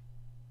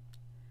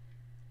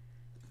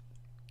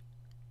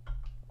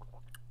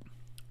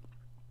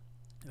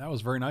 That was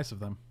very nice of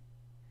them.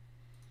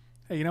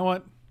 Hey, you know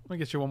what? Let me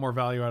get you one more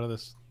value out of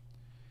this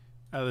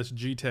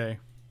GT.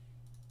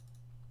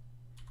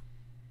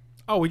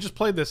 Oh, we just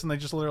played this and they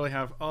just literally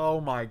have...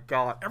 Oh my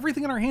god.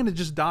 Everything in our hand, it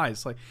just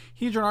dies. Like,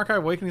 Hedron, Archive,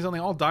 Awakening Zone, they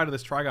all die to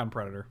this Trigon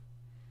Predator.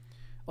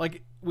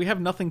 Like, we have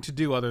nothing to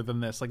do other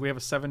than this. Like, we have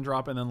a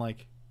 7-drop and then,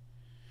 like...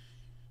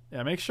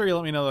 Yeah, make sure you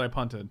let me know that I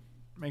punted.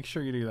 Make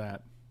sure you do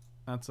that.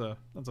 That's a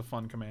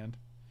fun command.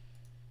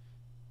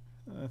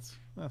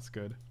 That's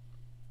good.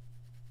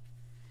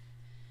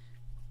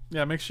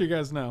 Yeah, make sure you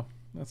guys know.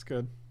 That's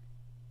good.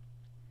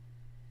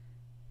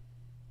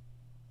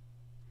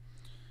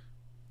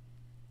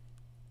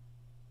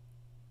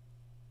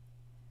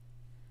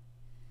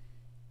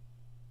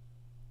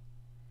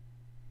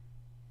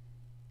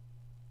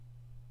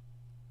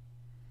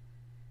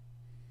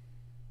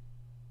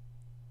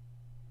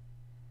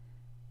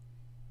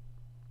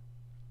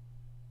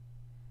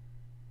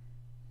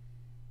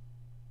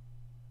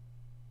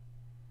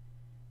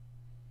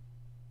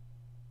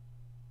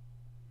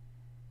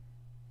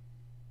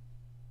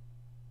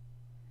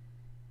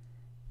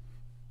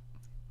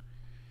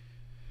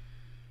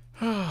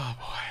 Oh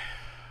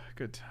boy,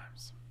 good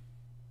times.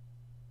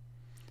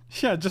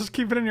 Yeah, just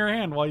keep it in your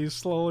hand while you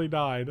slowly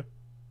died.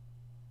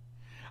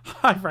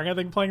 Hi Frank, I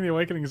think playing the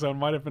Awakening Zone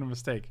might have been a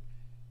mistake.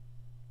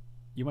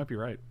 You might be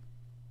right.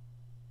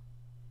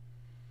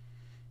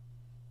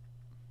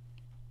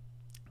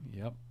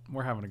 Yep,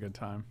 we're having a good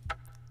time.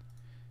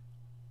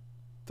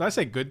 Did I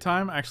say good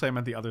time? Actually, I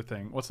meant the other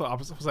thing. What's the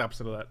opposite? What's the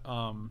opposite of that?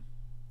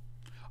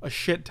 A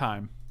shit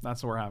time.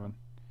 That's what we're having.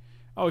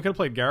 Oh, we could have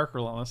played Garrick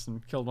Relentless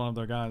and killed one of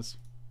their guys.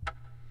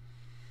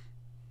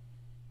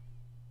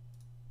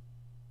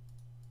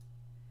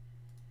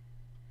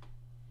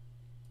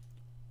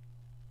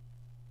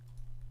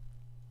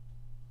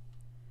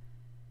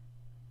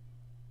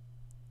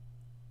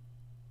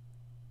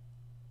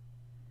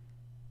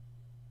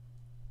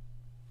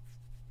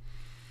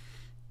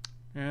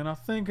 And I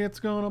think it's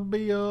gonna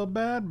be a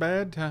bad,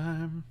 bad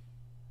time.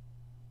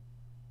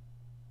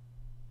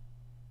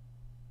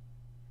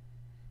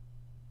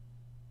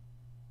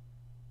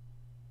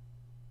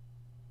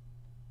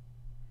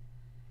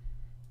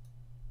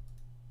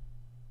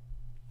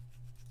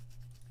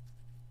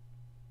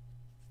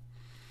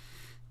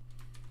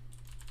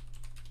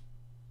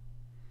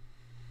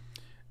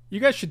 You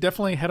guys should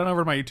definitely head on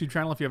over to my YouTube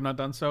channel if you have not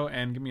done so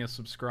and give me a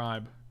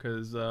subscribe,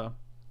 because I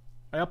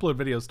upload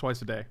videos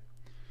twice a day.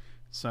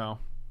 So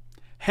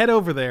head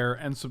over there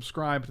and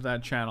subscribe to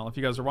that channel. If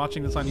you guys are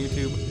watching this on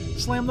YouTube,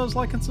 slam those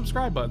like and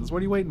subscribe buttons. What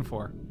are you waiting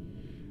for?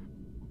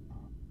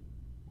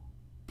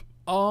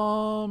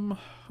 Oh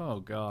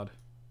God.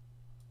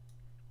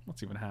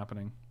 What's even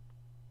happening?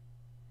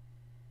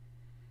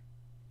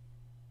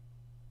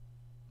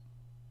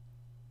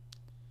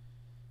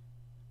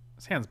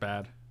 This hand's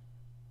bad.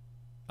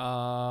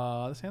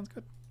 This hand's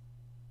good.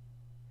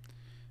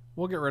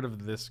 We'll get rid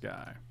of this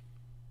guy.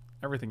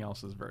 Everything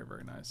else is very,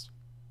 very nice.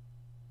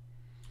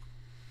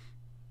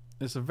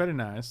 This is very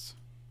nice.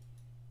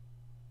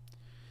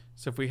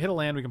 So if we hit a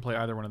land, we can play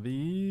either one of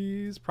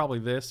these. Probably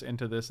this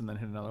into this and then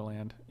hit another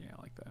land. Yeah,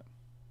 I like that.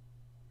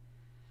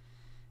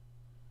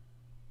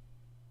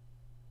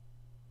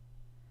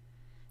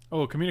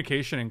 Oh,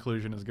 communication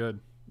inclusion is good.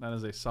 That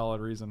is a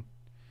solid reason.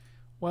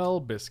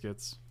 Well,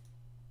 biscuits.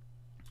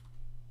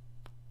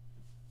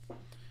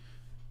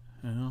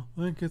 I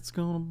think it's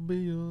gonna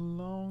be a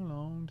long,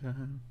 long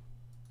time.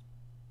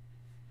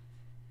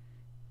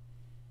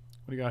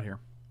 What do you got here?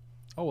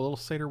 Oh, a little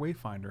Satyr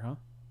Wayfinder, huh?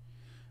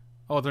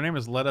 Oh, their name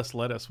is Let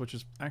Us, which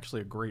is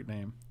actually a great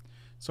name.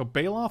 So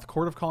Baloth,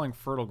 Court of Calling,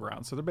 Fertile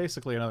Ground. So they're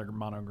basically another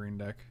mono green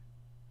deck.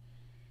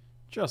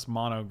 Just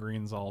mono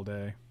greens all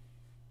day.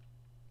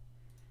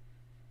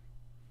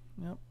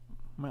 Yep.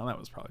 Well, that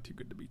was probably too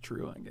good to be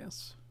true, I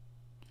guess.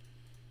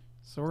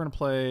 So we're going to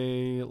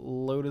play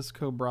Lotus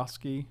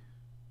Kobrowski,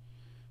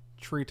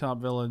 Treetop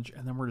Village,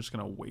 and then we're just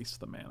going to waste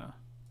the mana.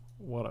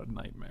 What a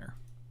nightmare.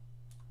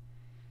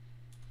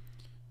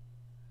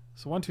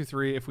 So 1, 2,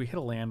 3. If we hit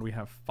a land, we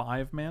have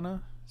 5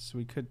 mana. So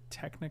we could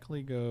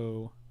technically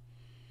go...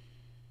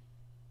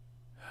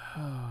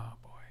 Oh,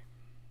 boy.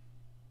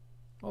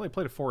 Well, they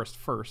played a forest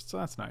first, so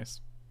that's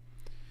nice.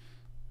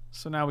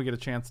 So now we get a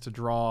chance to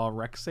draw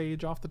Rex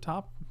Sage off the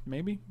top,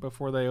 maybe,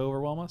 before they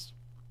overwhelm us.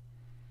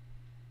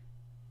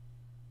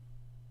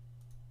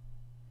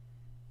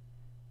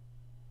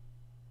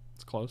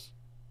 It's close.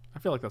 I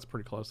feel like that's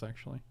pretty close,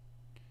 actually.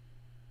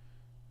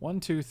 1,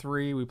 2,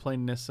 3. We play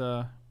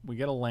Nissa. We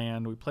get a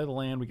land. We play the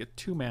land. We get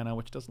 2 mana,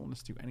 which doesn't let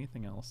us do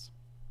anything else.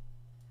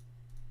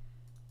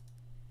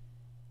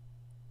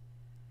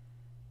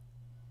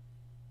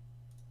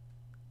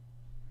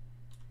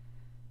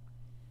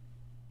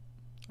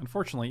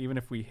 Unfortunately, even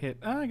if we hit...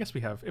 I guess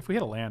we have. If we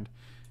hit a land.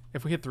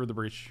 If we hit Through the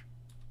Breach.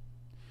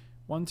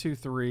 1, 2,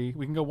 3.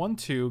 We can go 1,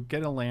 2,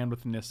 get a land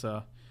with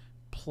Nissa.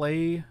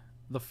 Play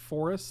the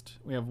forest.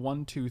 We have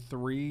 1, 2,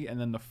 3, and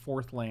then the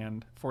 4th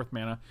land. 4th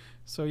mana.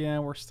 So yeah,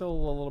 we're still a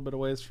little bit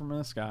away from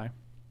this guy.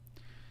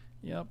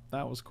 Yep,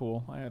 that was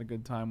cool. I had a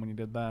good time when you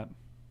did that.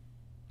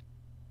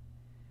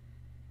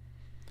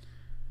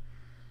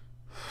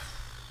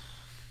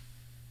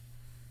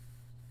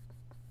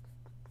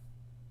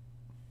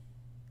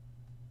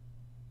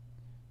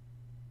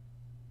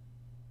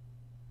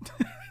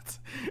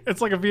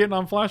 It's like a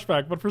Vietnam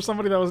flashback, but for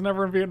somebody that was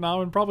never in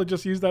Vietnam and probably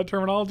just used that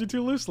terminology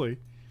too loosely.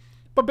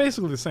 But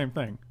basically the same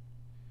thing.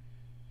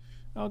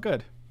 Oh,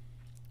 good.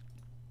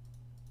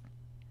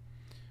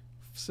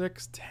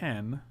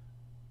 6-10.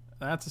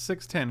 That's a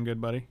 6-10, good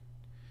buddy.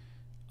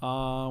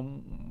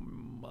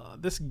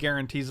 This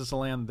guarantees us a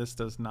land. This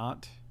does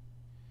not.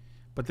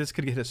 But this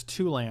could get us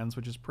 2 lands,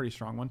 which is pretty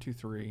strong. 1, 2,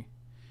 3,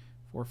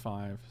 4,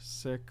 5,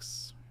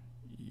 6.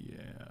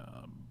 Yeah.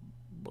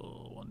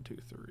 1, 2,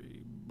 3.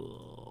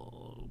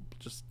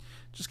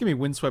 Just give me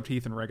Windswept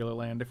Heath and regular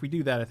land. If we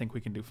do that, I think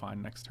we can do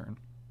fine next turn.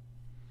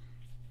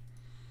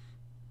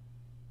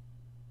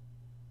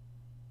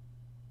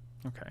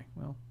 Okay,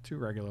 well, 2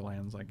 regular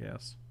lands, I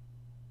guess.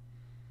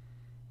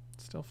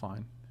 Still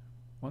fine.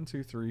 1,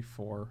 2, 3,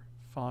 4,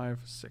 5,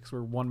 6.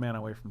 We're 1 mana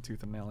away from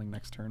Tooth and Nailing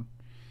next turn.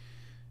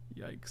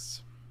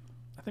 Yikes.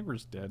 I think we're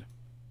just dead.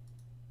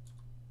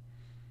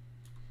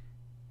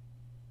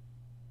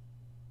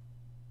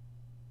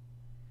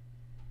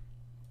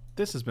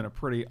 This has been a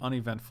pretty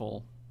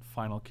uneventful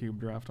final cube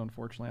draft,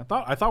 unfortunately.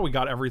 I thought we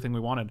got everything we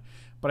wanted,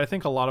 but I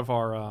think a lot of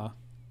our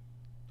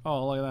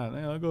oh, look at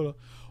that. Yeah, I got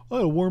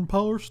a Worm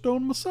Power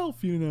Stone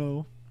myself, you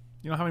know.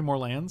 You know how many more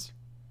lands?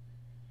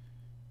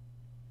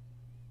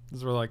 This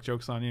is where, like,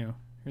 joke's on you.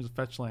 Here's a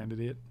fetch land,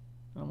 idiot.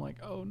 And I'm like,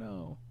 oh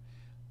no.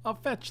 A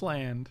fetch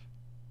land.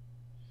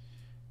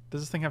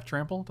 Does this thing have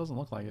trample? Doesn't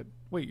look like it.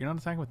 Wait, you're not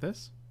attacking with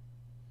this?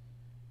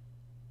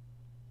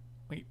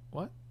 Wait,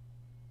 what?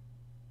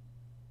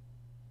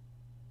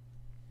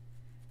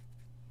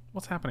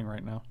 What's happening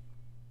right now?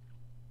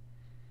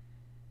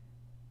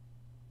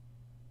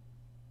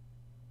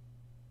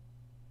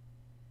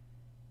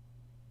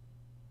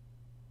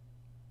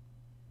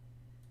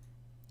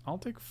 I'll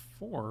take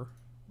 4.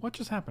 What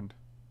just happened?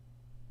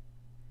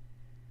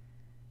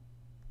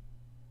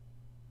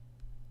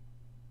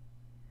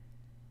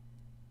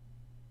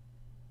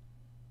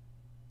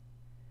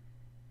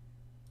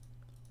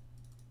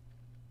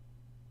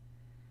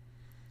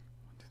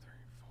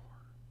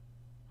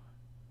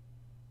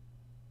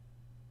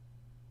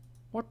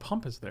 What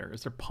pump is there?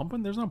 Is there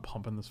pumping? There's no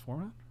pump in this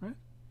format, right?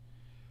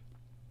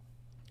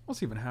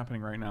 What's even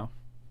happening right now?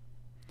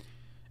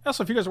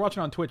 Also, if you guys are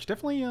watching on Twitch,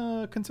 definitely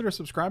consider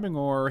subscribing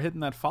or hitting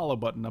that follow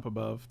button up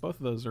above. Both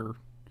of those are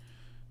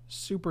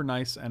super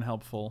nice and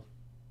helpful.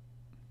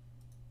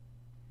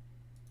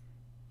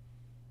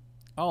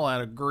 I'll add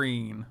a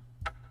green.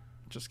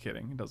 Just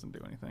kidding. It doesn't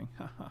do anything.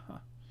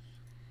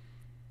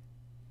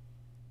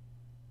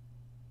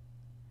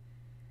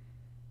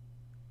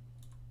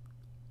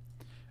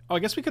 Oh, I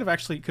guess we could have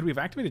actually... Could we have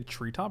activated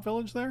Treetop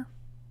Village there?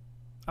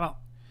 I don't...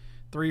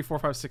 3, 4,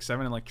 5, 6,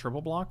 7 in like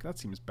triple block? That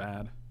seems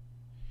bad.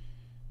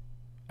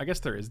 I guess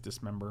there is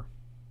Dismember.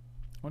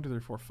 1, 2, 3,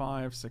 4,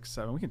 5, 6,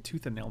 7. We can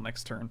Tooth and Nail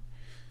next turn.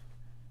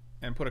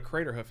 And put a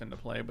Crater Hoof into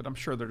play, but I'm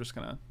sure they're just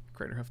going to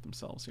Crater Hoof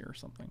themselves here or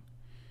something.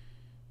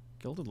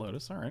 Gilded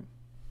Lotus, alright.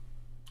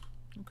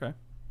 Okay.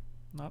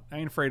 I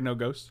ain't afraid of no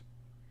ghost.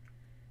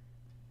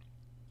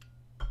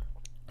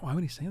 Why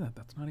would he say that?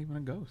 That's not even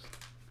a ghost.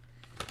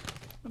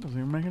 That doesn't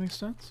even make any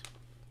sense.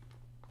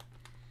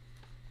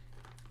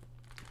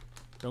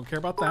 Don't care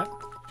about that.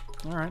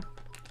 Alright.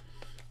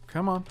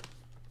 Come on.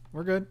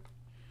 We're good.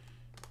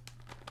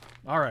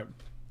 Alright.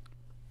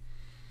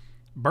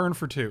 Burn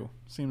for 2.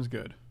 Seems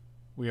good.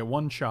 We get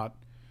 1 shot.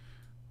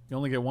 You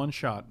only get 1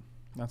 shot.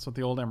 That's what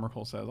the old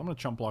Emrakul says. I'm going to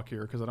chump block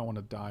here because I don't want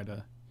to die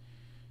to...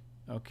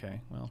 Okay,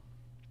 well.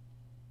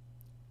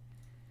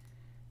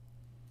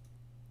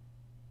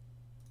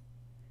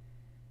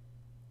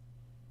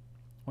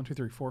 One, two,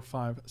 three, 4,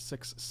 5,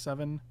 6,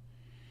 7.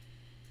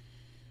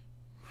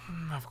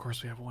 Of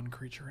course we have 1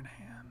 creature in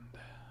hand.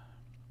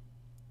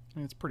 I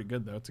mean, it's pretty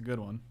good though. It's a good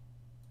one.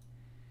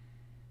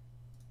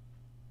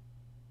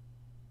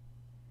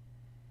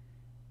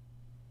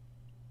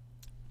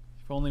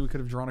 If only we could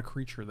have drawn a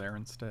creature there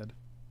instead.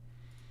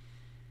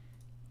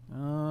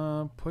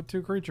 Put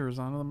 2 creatures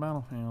onto the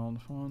battlefield.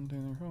 1,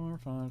 2, 3, 4,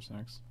 5,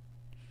 6.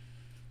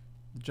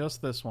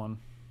 Just this one.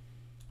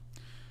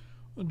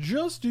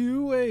 Just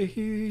you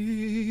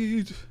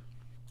wait.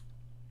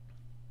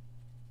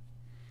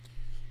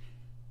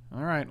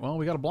 Alright, well,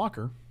 we got a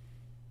blocker.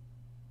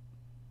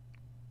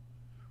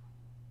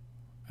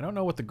 I don't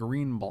know what the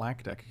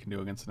green-black deck can do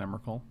against an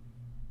Emrakul.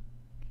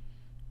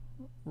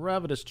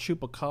 Ravenous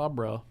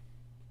Chupacabra.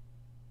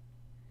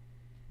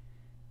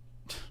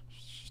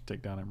 Just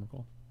take down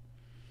Emrakul.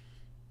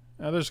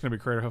 There's just going to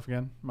be Crater Hoof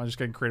again. Am I just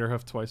getting Crater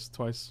Hoof twice?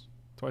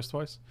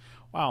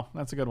 Wow,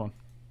 that's a good one.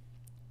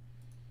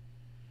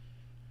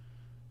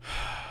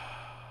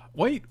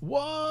 Wait,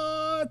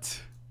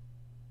 what?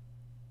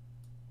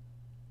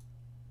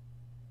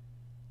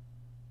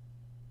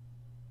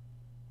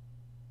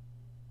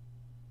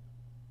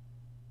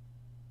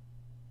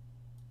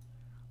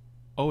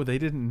 Oh, they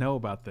didn't know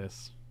about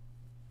this.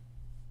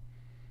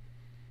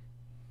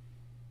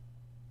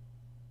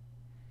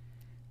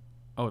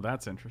 Oh,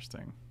 that's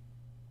interesting.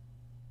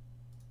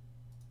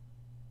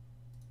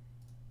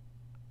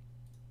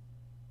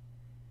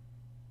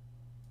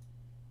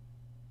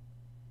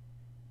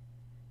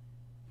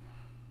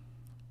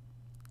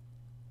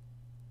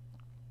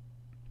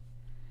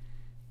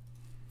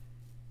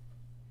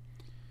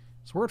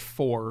 So we're at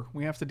 4.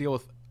 We have to deal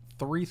with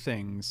 3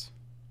 things.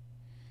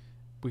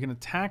 We can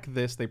attack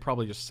this. They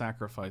probably just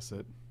sacrifice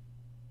it.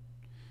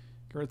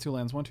 Get rid of 2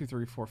 lands. 1, 2,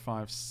 3, 4,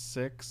 5,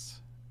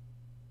 6.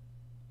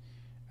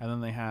 And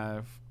then they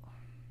have...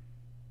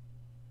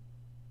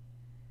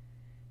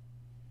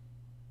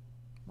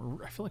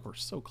 I feel like we're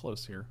so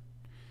close here.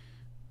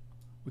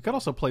 We could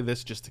also play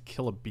this just to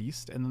kill a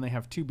beast. And then they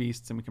have 2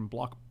 beasts and we can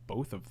block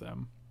both of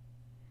them.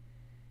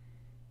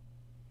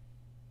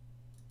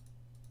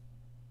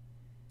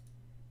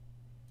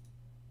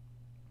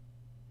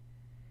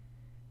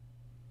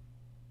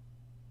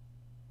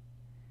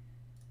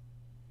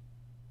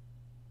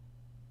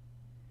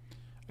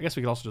 I guess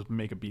we could also just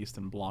make a beast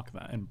and block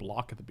that and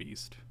block the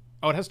beast.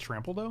 Oh, it has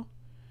trample though?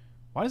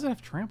 Why does it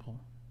have trample?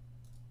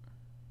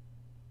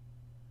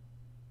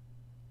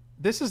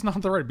 This is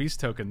not the right beast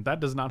token.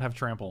 That does not have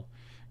trample.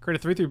 Create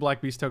a 3/3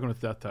 black beast token with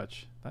death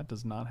touch. That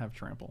does not have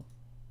trample.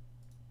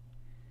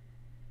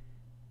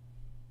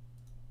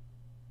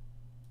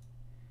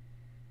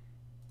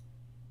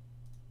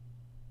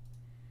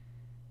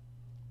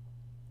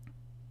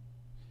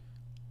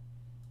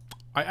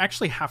 I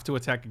actually have to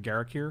attack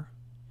Garruk here.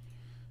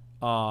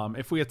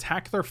 If we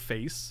attack their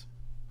face,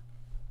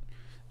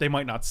 they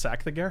might not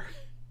sack the Garruk.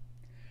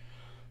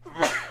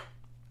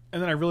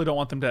 And then I really don't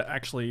want them to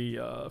actually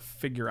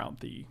figure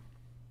out the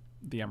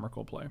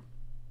Emrakul play.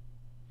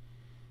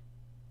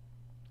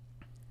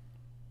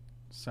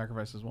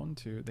 Sacrifices 1,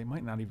 2. They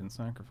might not even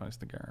sacrifice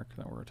the Garruk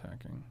that we're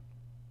attacking.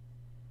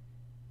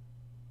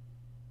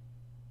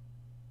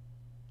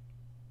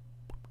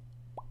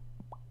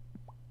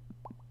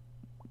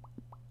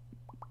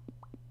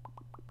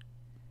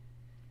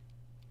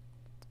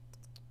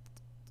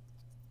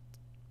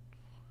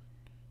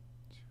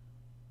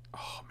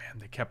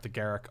 They kept the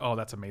Garruk. Oh,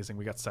 that's amazing.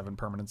 We got 7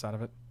 permanents out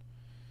of it.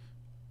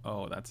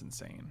 Oh, that's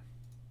insane.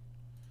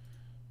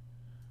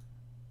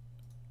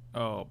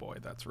 Oh boy,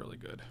 that's really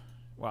good.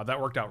 Wow,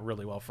 that worked out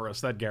really well for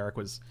us. That Garruk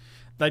was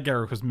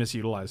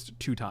misutilized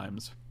 2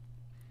 times.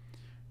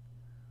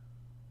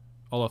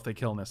 Although if they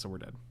kill Nissa, we're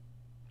dead.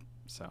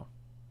 So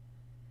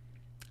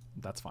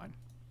that's fine.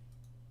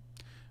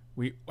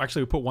 We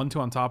put 1, 2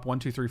 on top. 1,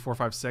 2, 3, 4,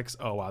 5, 6.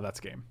 Oh wow, that's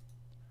game.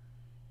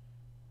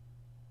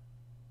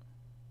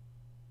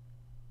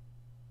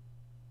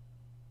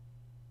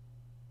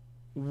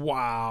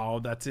 Wow,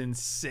 that's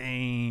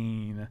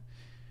insane.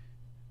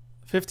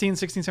 15,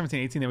 16, 17,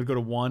 18, they would go to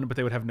 1, but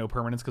they would have no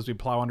permanence because we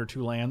plow under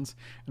 2 lands,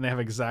 and they have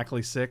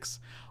exactly 6.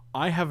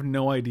 I have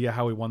no idea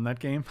how we won that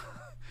game.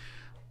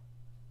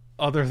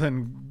 Other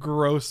than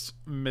gross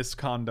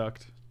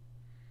misconduct.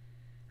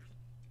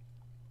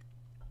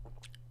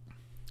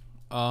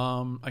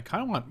 I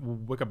kind of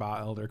want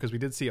Wickabah Elder, because we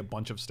did see a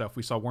bunch of stuff.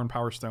 We saw Worn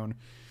Power Stone.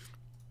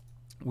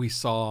 We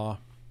saw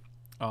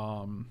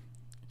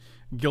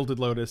Gilded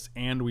Lotus,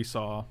 and we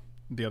saw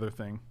the other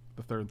thing,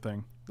 the third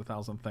thing, the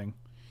 1000th thing.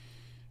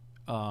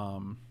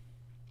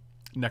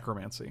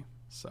 Necromancy.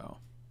 So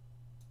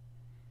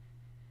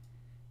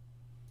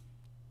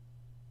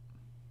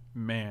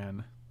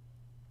man,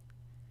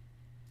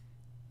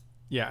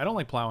 yeah, I don't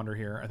like Plow Under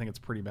here. I think it's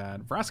pretty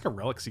bad. Vraska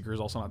Relic Seeker is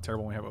also not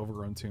terrible when we have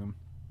Overgrown Tomb.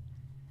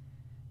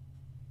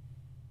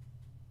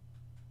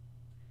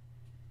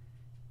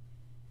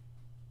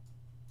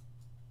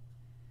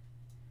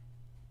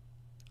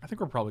 I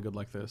think we're probably good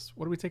like this.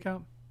 What do we take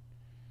out?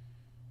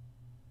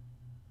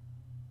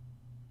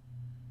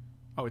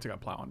 Oh, we took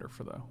out Plow Under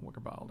for the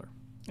Wickabah Elder.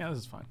 Yeah, this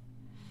is fine.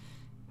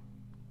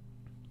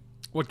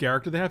 What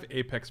Garrick do they have?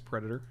 Apex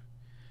Predator.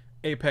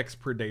 Apex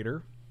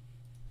Predator.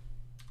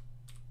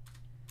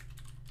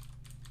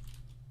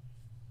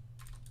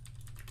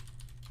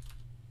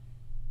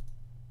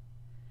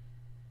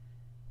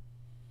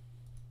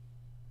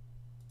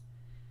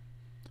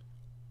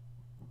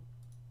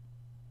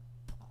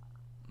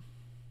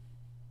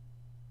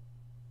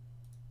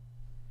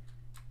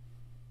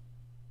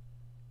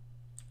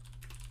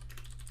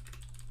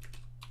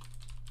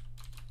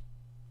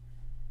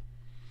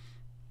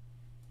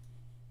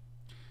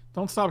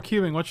 Don't stop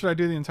cubing. What should I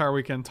do the entire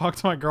weekend? Talk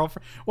to my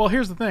girlfriend. Well,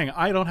 here's the thing.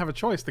 I don't have a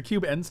choice. The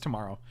cube ends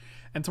tomorrow.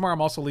 And tomorrow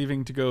I'm also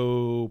leaving to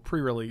go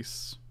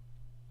pre-release.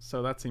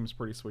 So that seems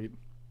pretty sweet.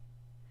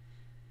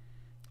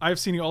 I've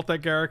seen you ult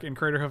that Garrick and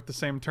Craterhoof the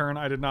same turn.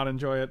 I did not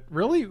enjoy it.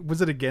 Really?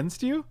 Was it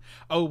against you?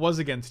 Oh, it was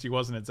against you,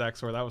 wasn't it,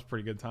 Zaxor? That was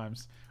pretty good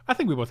times. I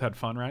think we both had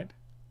fun, right?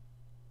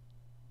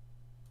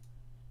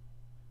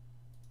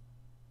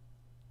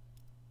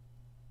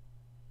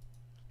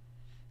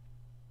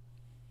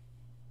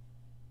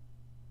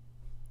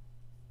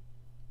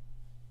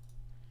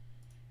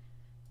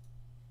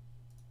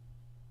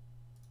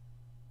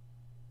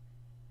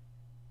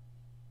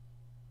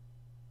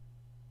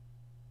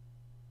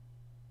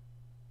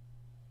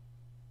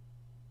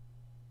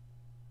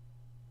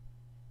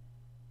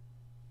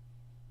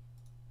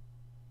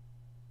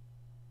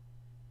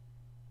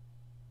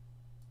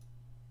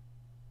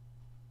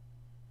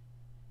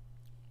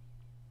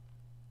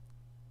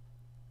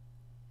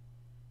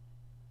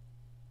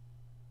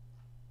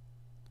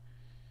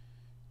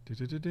 I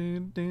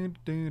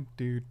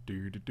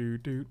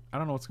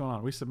don't know what's going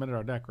on. We submitted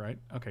our deck, right?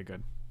 Okay,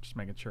 good. Just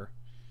making sure.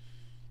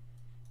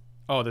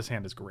 Oh, this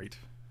hand is great.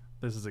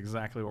 This is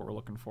exactly what we're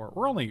looking for.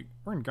 We're in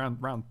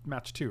round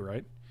match 2,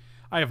 right?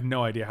 I have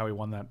no idea how we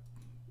won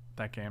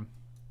that game.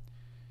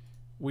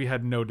 We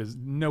had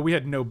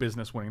no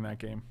business winning that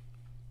game.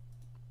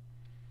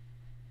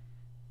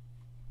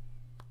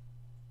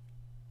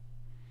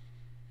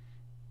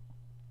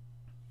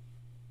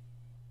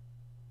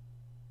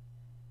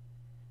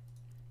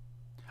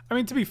 I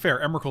mean, to be fair,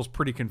 Emrakul's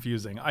pretty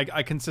confusing.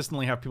 I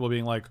consistently have people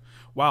being like,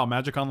 wow,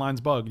 Magic Online's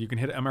bugged. You can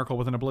hit Emrakul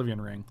with an Oblivion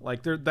Ring.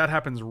 Like, that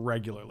happens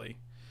regularly.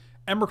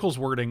 Emrakul's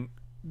wording,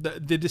 the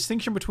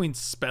distinction between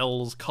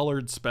spells,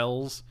 colored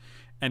spells,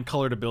 and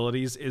colored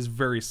abilities is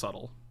very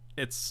subtle.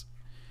 It's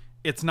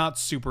not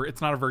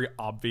a very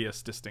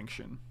obvious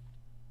distinction.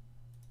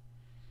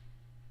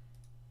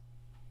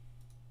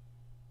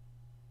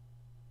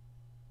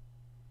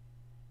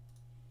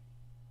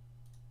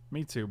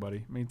 Me too,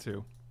 buddy. Me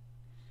too.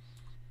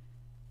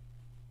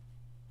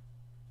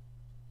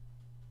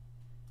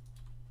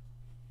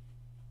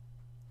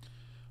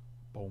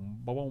 Boom,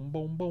 boom,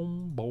 boom,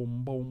 boom,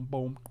 boom,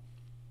 boom,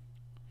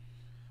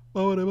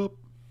 boom.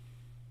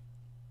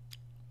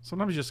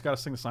 Sometimes you just gotta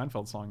sing the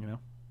Seinfeld song, you know?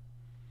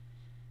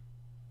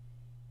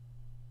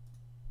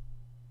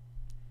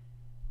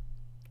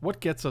 What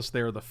gets us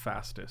there the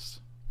fastest?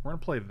 We're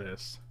gonna play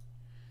this.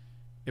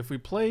 If we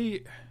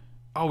play...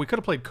 Oh, we could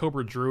have played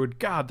Cobra Druid.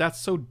 God,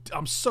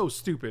 I'm so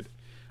stupid.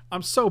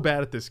 I'm so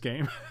bad at this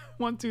game.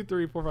 1, 2,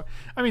 3, 4, 5.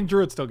 I mean,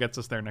 Druid still gets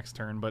us there next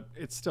turn, but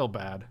it's still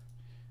bad.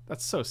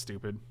 That's so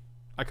stupid.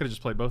 I could have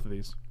just played both of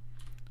these.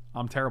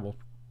 I'm terrible.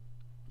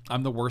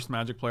 I'm the worst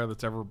Magic player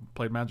that's ever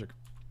played Magic.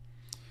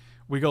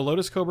 We go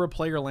Lotus Cobra,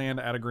 play your land,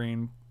 add a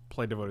green,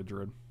 play Devoted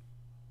Druid.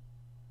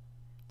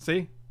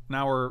 See?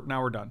 Now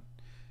we're done.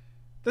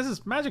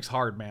 Magic's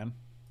hard, man.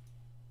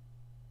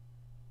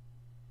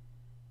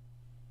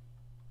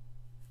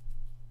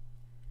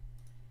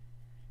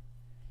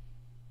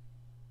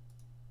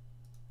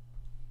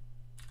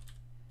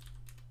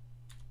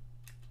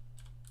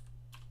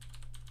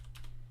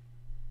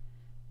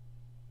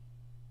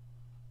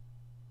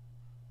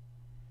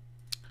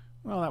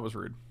 Well, that was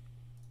rude.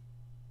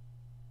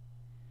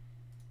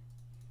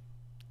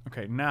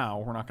 Okay, now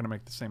we're not going to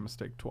make the same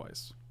mistake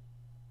twice.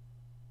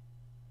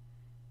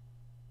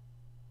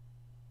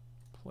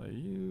 Play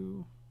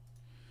you.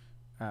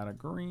 Add a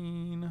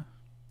green.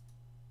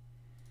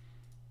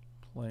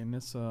 Play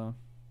Nissa.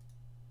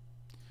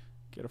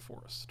 Get a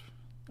forest.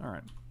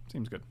 Alright,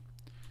 seems good.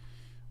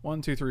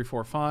 1, 2, 3,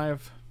 4,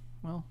 5.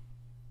 Well,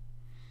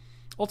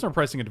 ultimate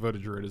pricing a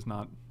devoted druid is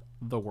not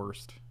the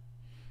worst.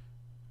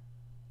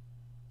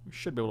 We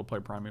should be able to play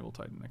Primeval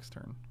Titan next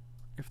turn.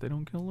 If they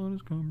don't kill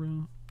Lotus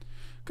Cobra.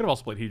 Could have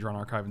also played Hedron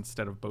Archive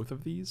instead of both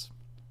of these.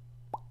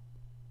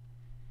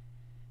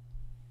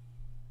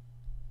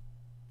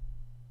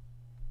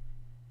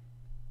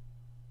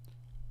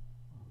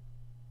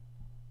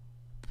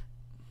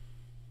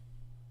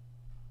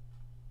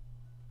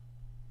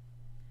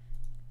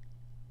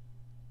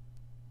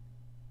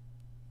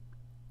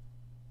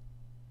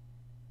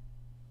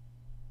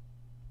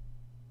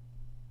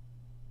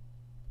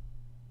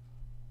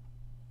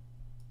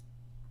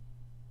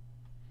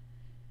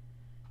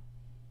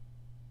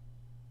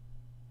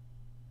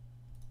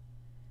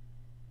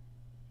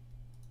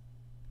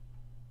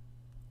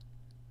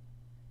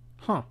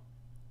 Huh.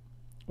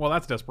 Well,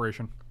 that's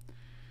desperation.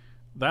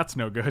 That's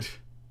no good.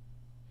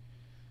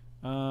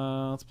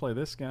 Let's play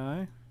this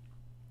guy.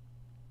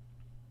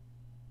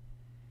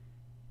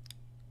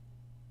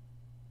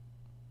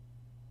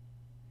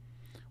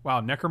 Wow,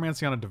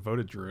 Necromancy on a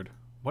devoted druid.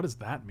 What does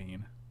that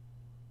mean?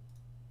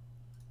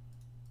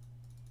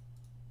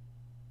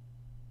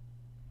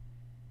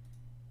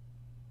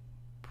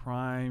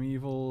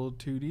 Primeval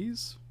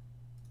 2Ds.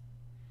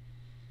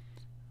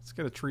 Let's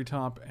get a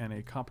treetop and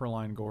a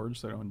copperline gorge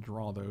so I don't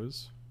draw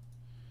those.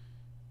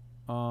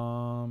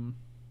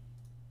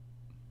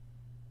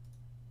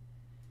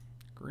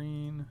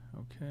 Green.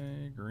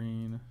 Okay,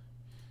 green.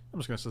 I'm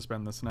just going to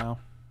suspend this now.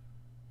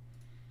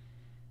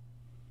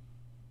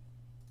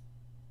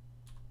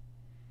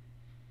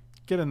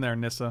 Get in there,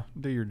 Nissa.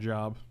 Do your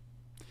job.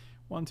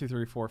 1, 2,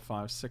 3, 4,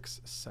 5,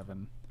 6,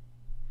 7.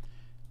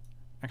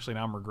 Actually,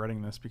 now I'm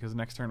regretting this because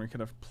next turn we could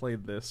have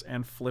played this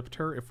and flipped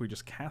her if we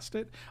just cast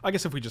it. I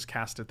guess if we just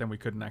cast it, then we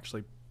couldn't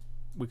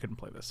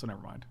play this, so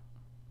never mind.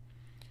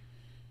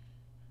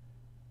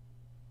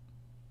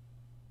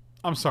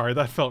 I'm sorry,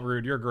 that felt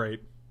rude. You're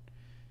great.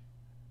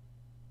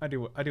 I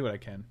do what I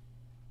can.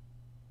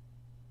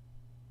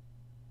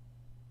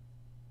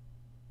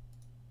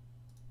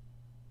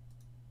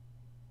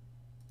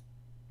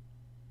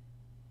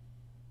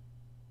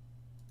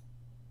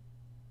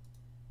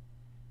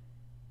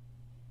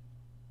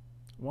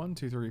 One,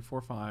 2, 3,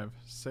 4, 5,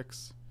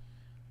 6,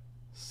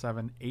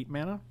 7, 8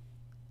 mana.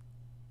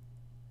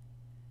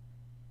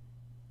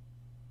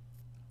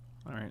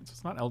 All right, so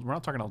it's not we're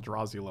not talking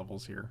Eldrazi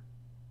levels here.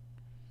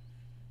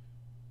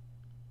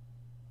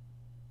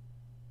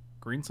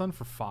 Green Sun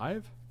for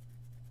 5.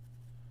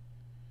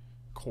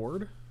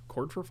 Cord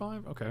for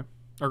 5. Okay,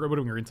 or what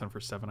do we Green Sun for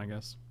 7? I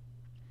guess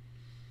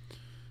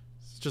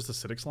it's just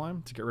acidic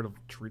slime to get rid of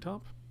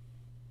treetop.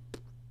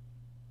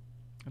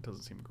 That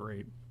doesn't seem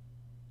great.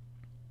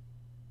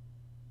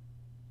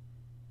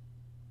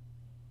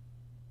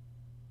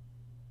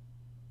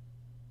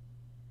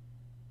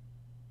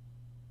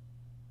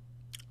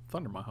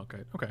 Thundermaw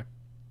Hellkite. Okay,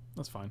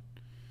 that's fine.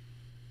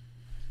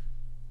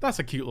 That's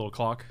a cute little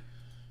clock.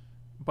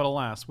 But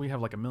alas, we have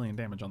like 1,000,000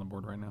 damage on the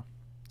board right now.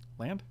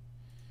 Land?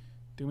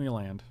 Do me a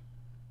land.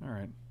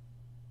 Alright.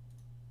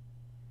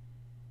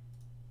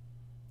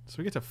 So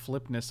we get to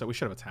flip Nissa. We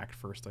should have attacked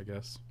first, I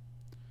guess.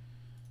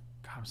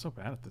 God, I'm so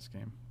bad at this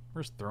game.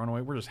 We're just throwing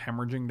away. We're just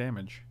hemorrhaging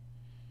damage.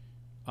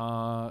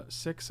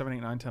 6, 7, 8,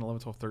 9, 10, 11,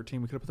 12,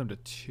 13. We could have put them to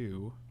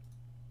 2.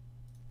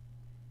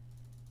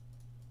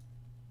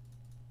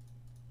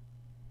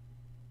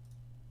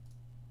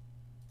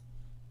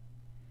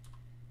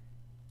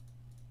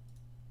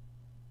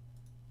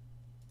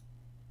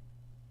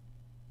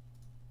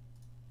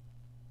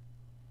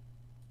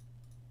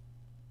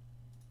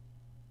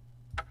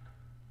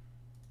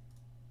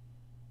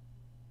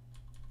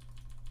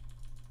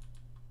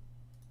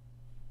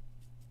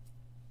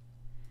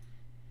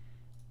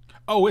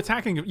 Oh,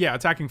 attacking. Yeah,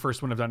 attacking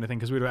first wouldn't have done anything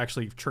because we would have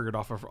actually triggered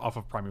off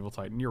of Primeval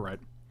Titan. You're right.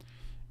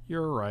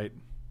 You're right.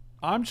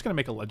 I'm just gonna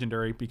make a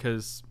legendary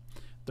because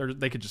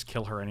they could just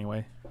kill her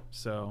anyway.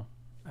 So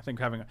I think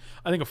a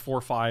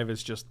 4/5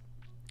 is just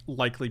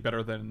likely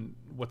better than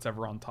what's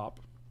ever on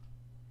top.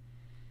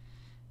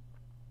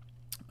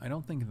 I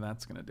don't think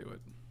that's gonna do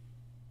it.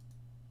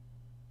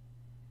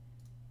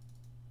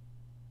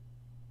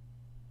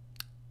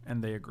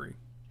 And they agree.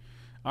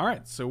 All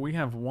right, so we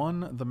have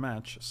won the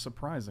match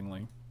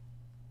surprisingly.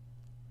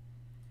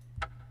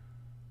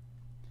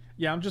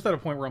 Yeah, I'm just at a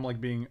point where I'm like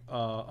being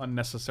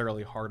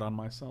unnecessarily hard on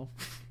myself.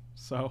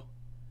 So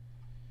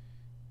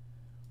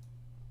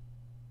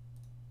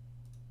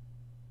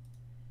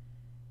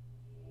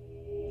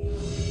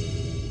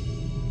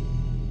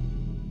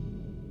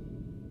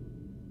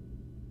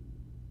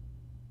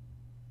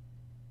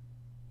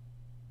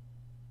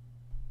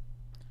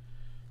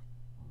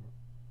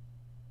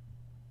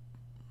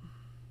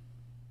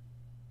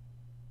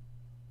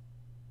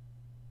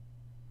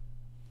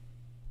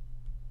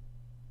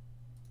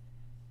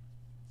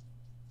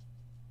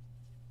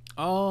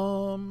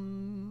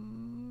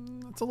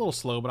It's a little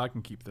slow, but I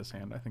can keep this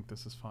hand. I think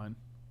this is fine.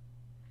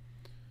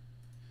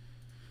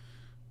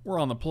 We're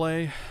on the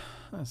play.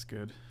 That's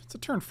good. It's a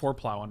turn 4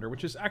 plow under,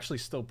 which is actually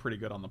still pretty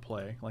good on the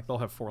play. Like, they'll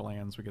have 4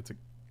 lands. We get to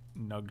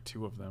nug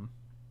 2 of them.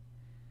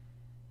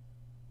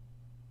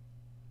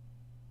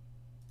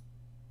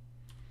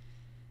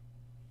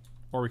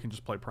 Or we can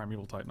just play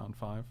Primeval Titan on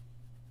 5.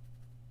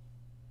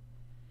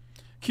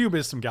 Cube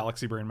is some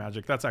Galaxy Brain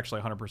magic. That's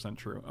actually 100%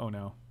 true. Oh,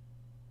 no.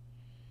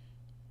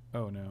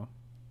 Oh, no.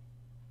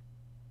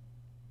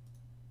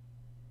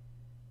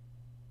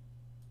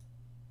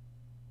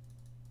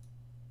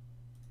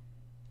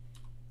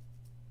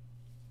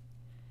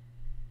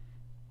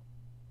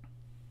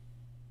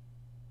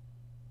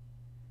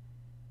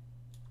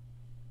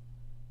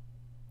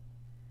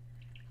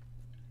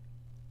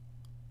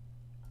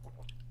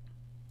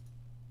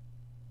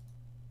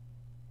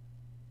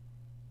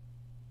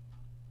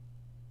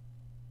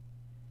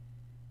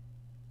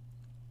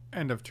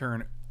 End of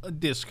turn.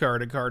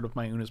 Discard a card with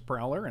my Una's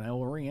Prowler, and I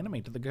will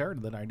reanimate the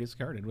card that I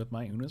discarded with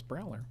my Una's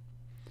Prowler.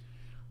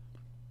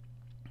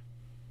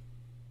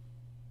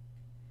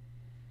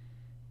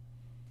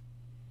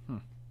 Hmm.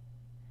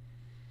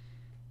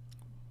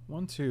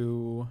 1,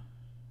 2.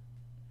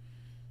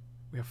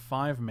 We have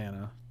 5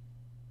 mana.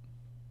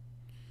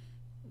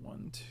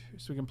 1, 2.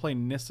 So we can play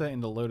Nissa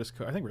into Lotus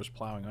Code. I think we're just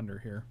plowing under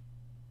here.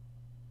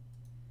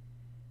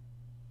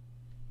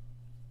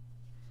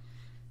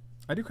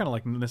 I do kind of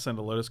like Nissa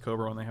into Lotus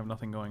Cobra when they have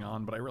nothing going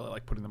on, but I really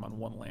like putting them on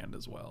 1 land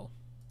as well.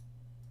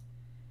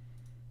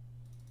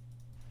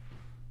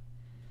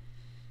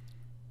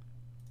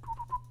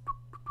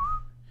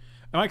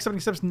 Am I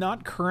accepting steps?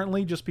 Not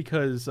currently, just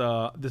because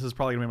this is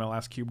probably going to be my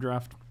last cube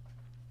draft.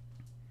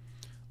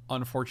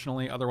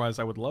 Unfortunately, otherwise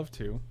I would love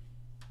to.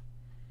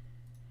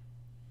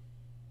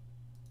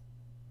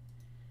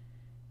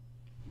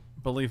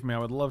 Believe me, I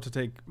would love to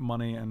take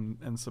money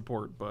and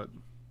support, but...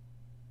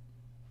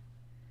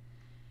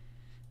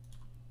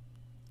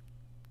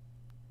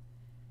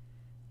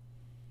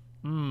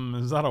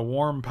 is that a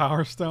warm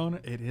Power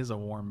Stone? It is a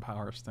warm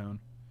Power Stone.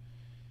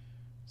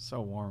 So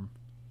warm.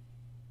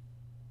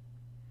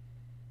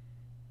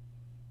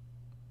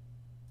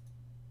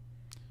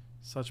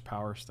 Such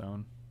Power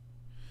Stone.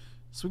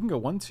 So we can go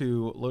 1,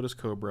 2, Lotus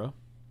Cobra.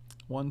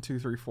 1, 2,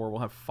 3, 4. We'll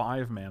have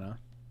 5 mana.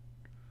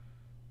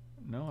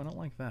 No, I don't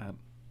like that.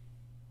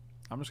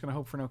 I'm just going to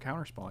hope for no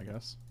counterspell, I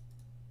guess.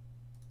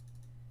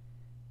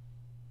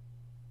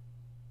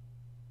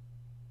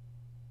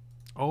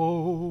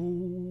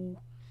 Oh...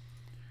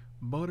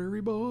 Buttery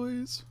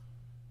boys.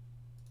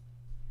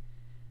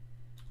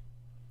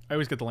 I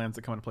always get the lands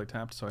that come into play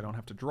tapped, so I don't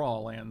have to draw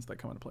lands that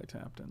come into play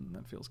tapped, and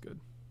that feels good.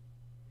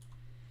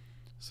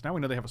 So now we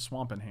know they have a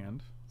swamp in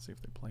hand. Let's see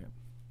if they play it.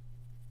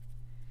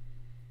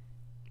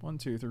 1,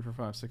 2, 3, 4,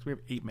 5, 6. We have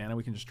 8 mana.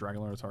 We can just Dragon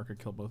Lord Atarka,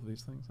 kill both of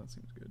these things. That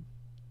seems good.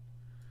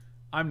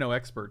 I'm no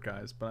expert,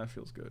 guys, but that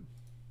feels good.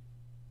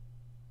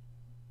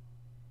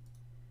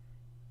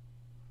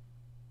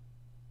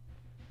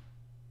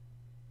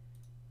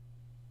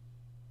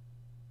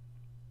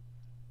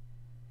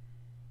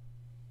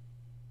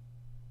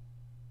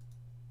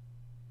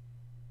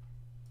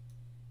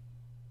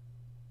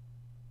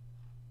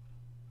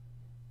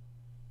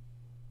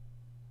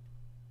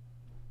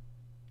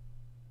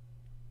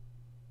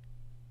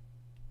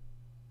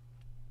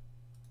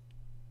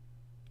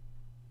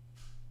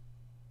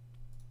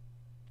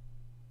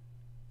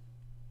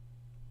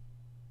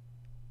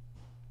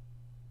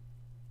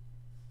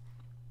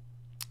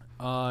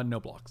 No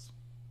blocks.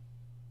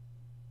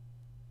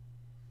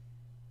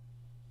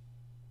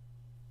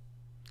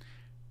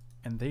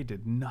 And they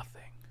did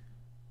nothing.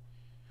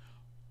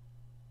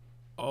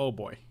 Oh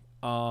boy.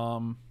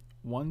 1,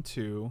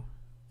 2,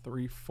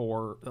 3,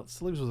 4. That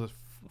still leaves us with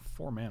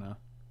 4 mana.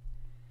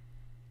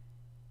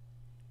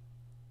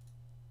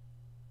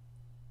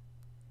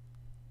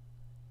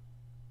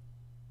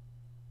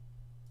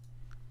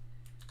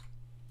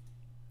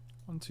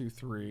 One, two,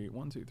 three.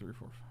 1, 2, 3,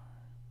 4, 5.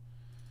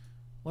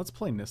 Let's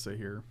play Nissa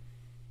here.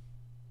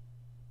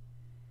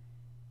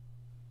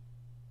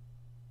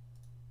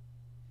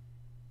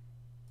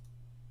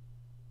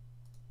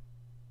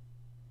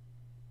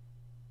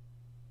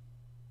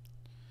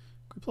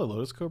 Could we play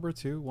Lotus Cobra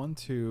too? 1,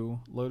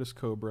 2, Lotus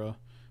Cobra.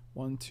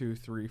 1, 2,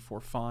 3,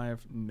 4,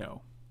 5.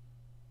 No.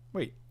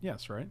 Wait,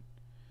 yes, right?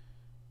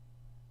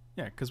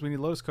 Yeah, because we need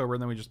Lotus Cobra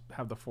and then we just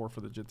have the 4 for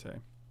the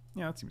Jitte.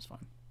 Yeah, that seems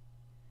fine.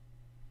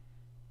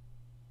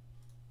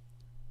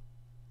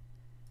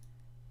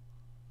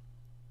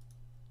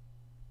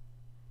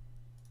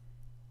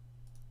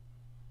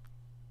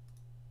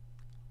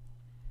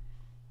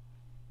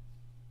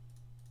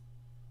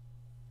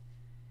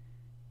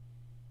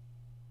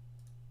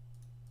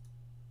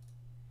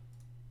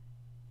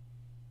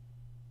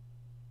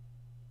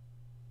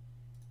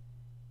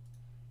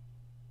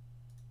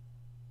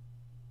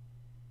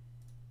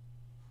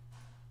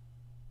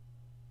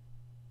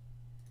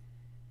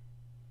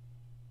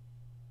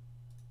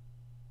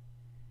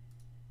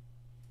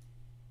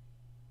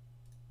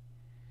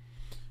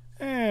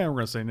 And we're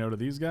going to say no to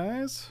these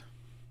guys.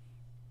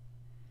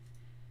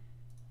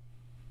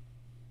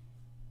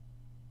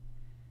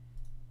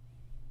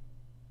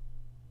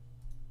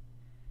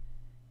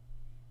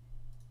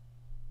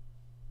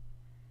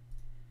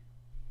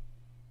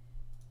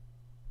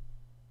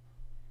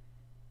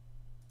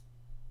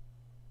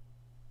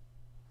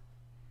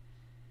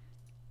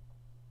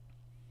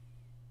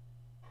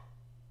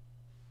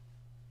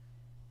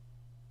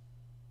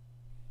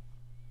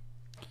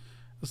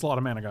 That's a lot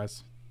of mana,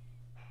 guys.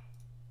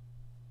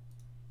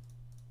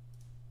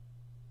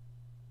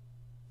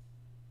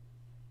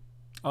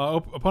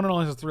 Opponent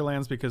only has 3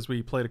 lands because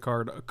we played a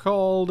card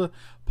called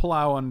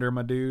Plow Under,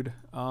 my dude.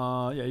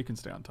 Yeah, you can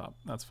stay on top.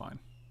 That's fine.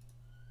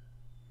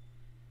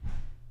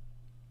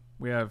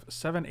 We have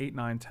 7, 8,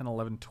 9, 10,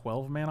 11,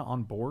 12 mana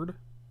on board.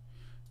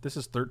 This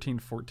is 13,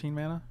 14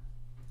 mana.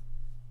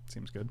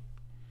 Seems good.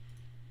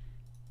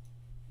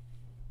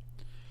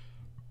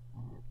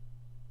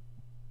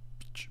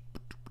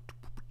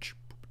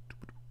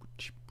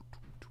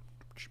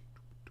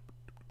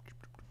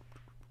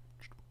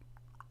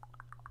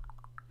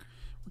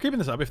 We're keeping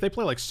this up. If they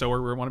play like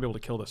Sower, we want to be able to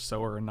kill the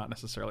Sower, and not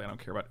necessarily. I don't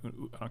care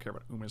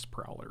about Uma's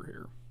Prowler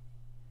here.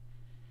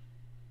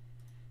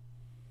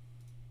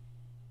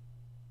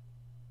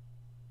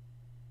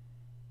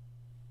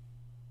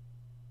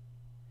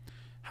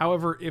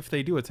 However, if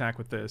they do attack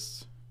with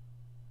this...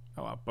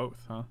 Oh, wow,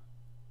 both, huh?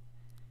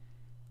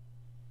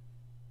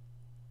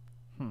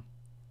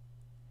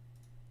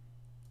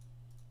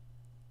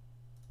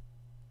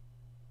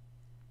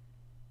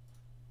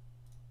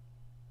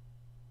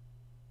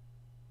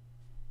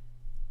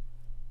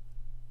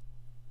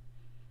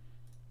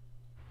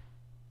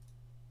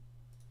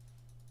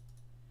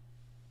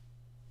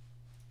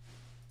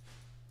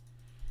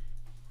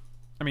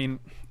 I mean,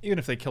 even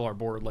if they kill our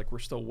board, like, we're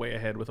still way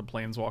ahead with a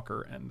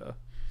Planeswalker and a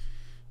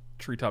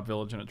Treetop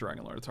Village and a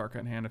Dragonlord Atarka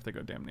in hand if they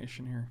go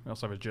Damnation here. We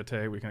also have a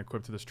Jitte we can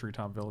equip to this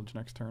Treetop Village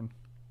next turn.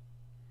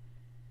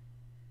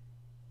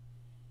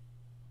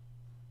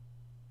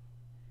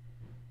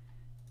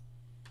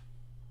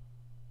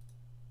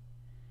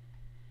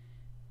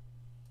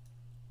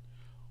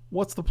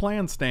 What's the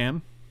plan,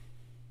 Stan?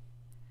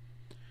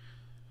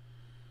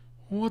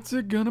 What's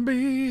it gonna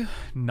be?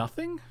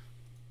 Nothing?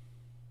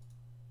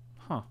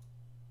 Huh.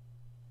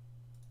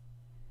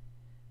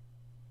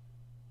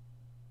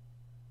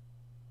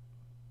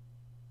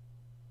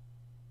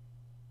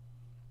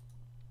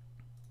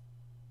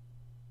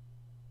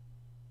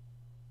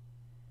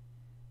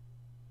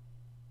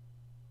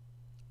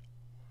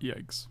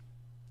 Yikes.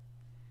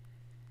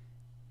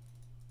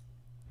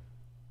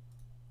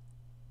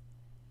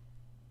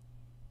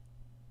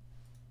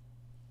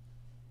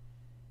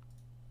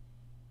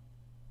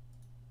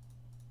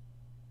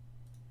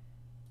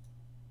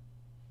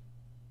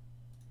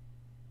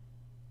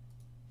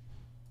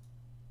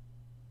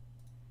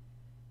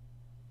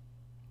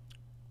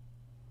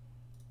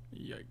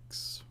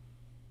 Yikes.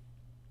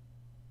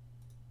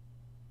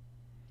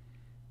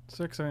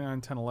 6, 7,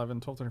 9, 10,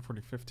 11, 12, 13,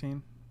 14,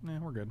 15. Nah,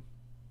 we're good.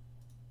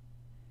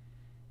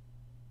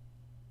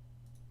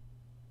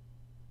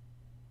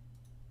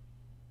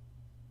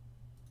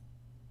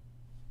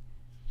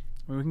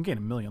 I mean, we can gain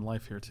 1,000,000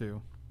 life here,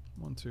 too.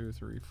 1, 2,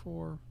 3,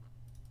 4.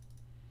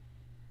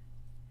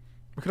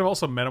 We could have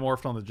also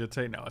metamorphed on the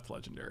Jitte. No, it's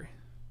legendary.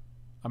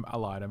 I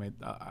lied. I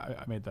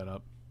made that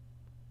up.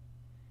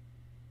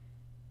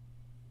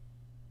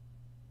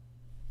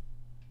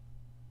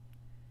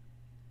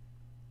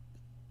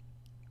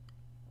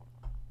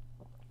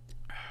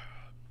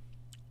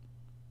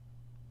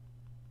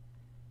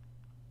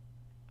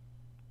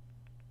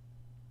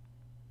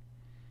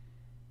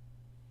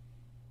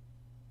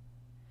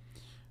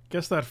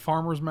 Guess that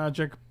farmer's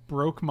magic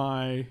broke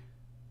my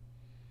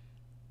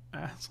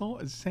asshole.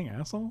 Is he saying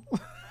asshole?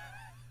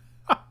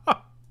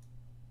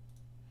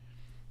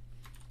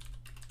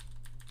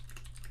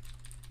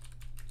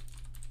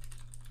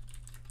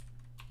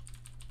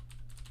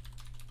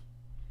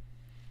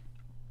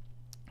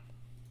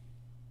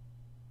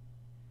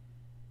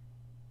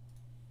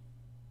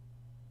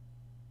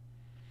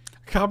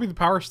 Copy the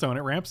Power Stone.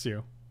 It ramps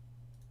you.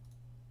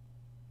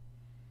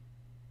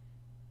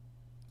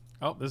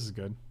 Oh, this is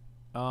good.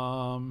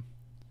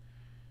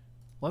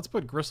 Let's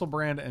put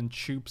Gristlebrand and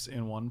Choops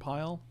in one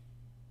pile,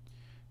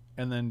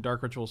 and then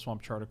Dark Ritual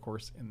Swamp Chart, of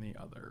course, in the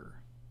other.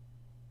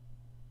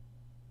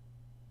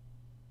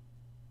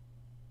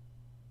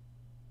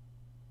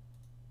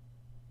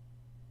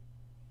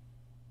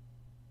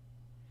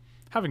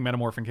 Having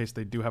Metamorph in case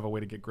they do have a way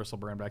to get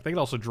Gristlebrand back. They could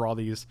also draw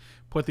these,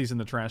 put these in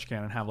the trash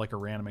can, and have like a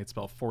reanimate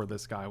spell for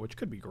this guy, which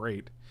could be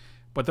great.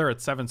 But they're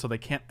at 7, so they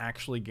can't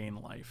actually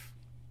gain life.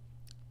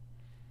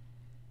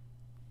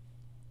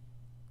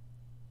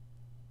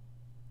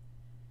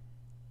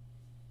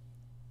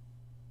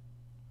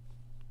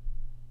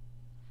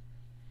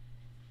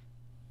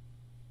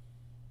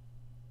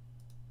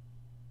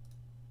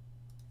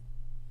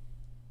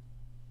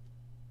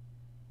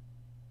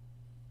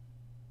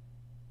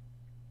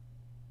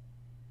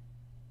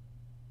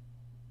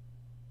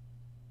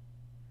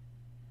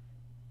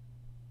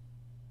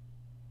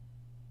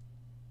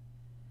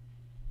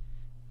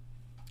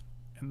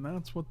 And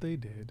that's what they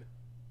did.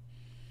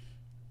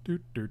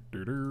 I'm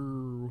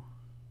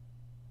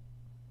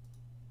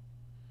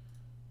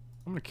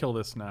gonna kill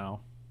this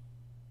now.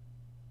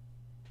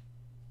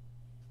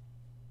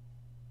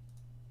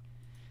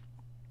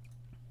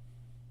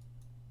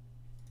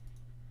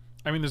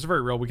 I mean, there's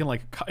very real. We can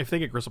like, if they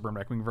get Gristlebrand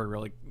back, we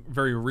can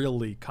very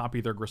really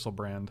copy their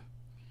Gristlebrand,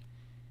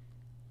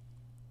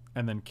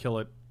 and then kill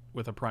it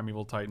with a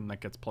Primeval Titan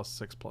that gets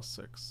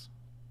 +6/+6.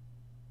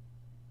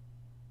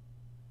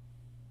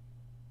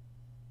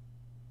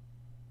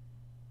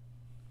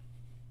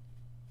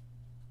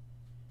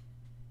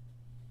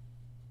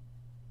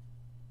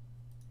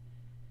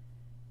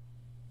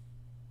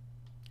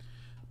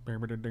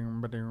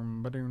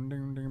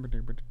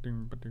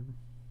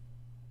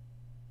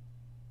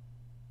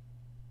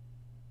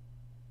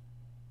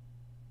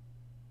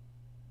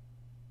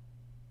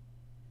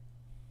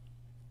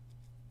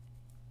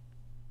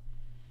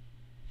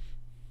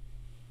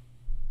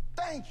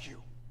 Thank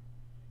you.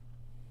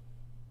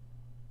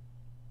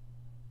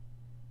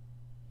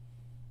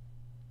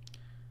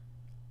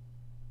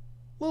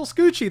 Little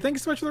Scoochie, thank you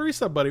so much for the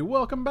resub, buddy.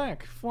 Welcome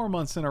back. 4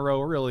 months in a row.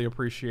 Really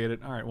appreciate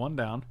it. All right, one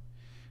down.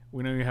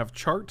 We know you have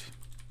Chart,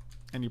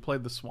 and you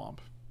played the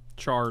Swamp.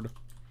 Chard.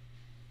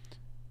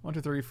 1,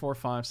 2, 3, 4,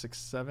 5, 6,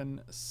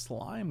 7.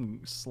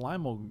 Slimogars.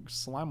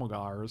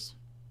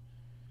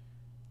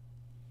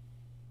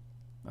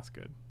 That's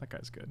good. That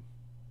guy's good.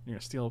 You're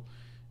gonna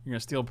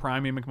steal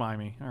Primey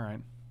McMimey. All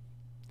right.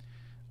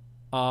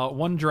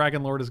 One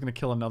Dragon Lord is gonna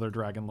kill another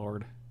Dragon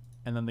Lord,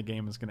 and then the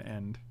game is gonna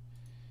end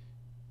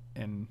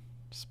in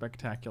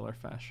spectacular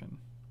fashion.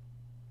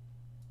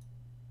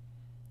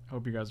 I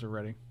hope you guys are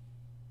ready.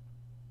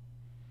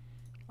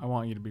 I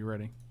want you to be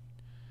ready.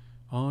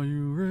 Are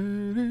you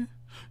ready?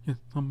 Yes,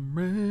 I'm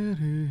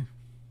ready.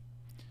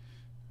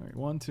 All right,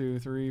 1, 2,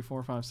 3,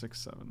 4, 5, 6,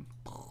 7.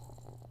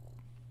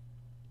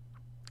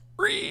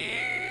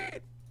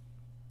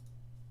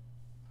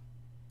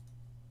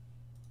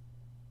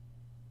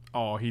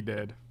 Oh, he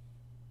did.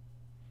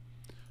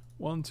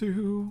 1,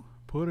 2,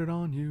 put it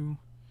on you.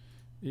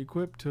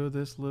 Equipped to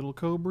this little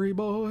Cobra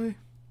boy.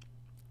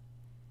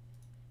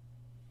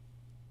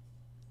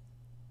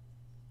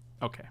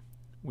 Okay,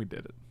 we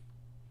did it.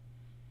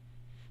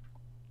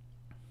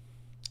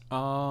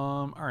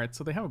 All right,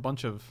 so they have a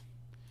bunch of.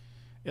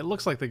 It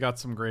looks like they got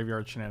some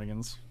graveyard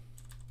shenanigans.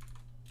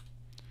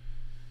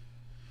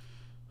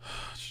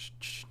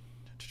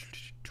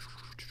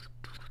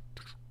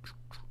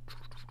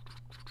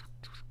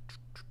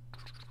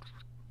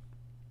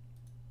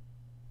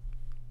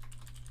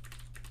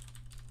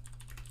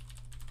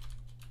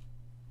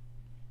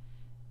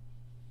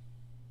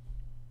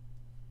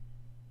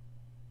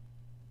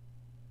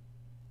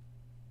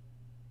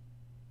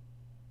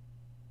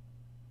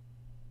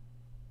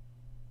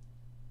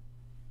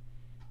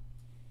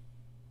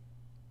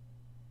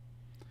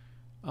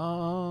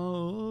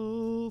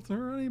 Oh,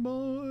 30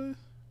 boys.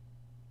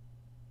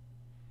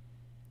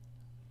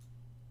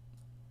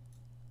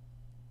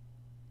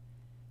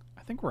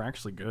 I think we're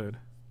actually good.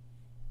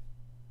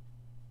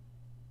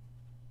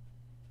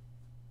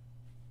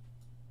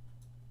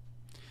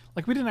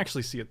 Like, we didn't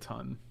actually see a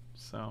ton,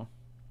 so.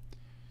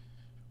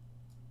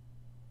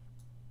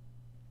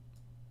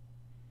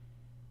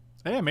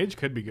 Yeah, Mage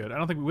could be good. I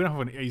don't think we don't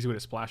have an easy way to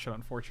splash it,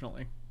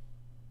 unfortunately.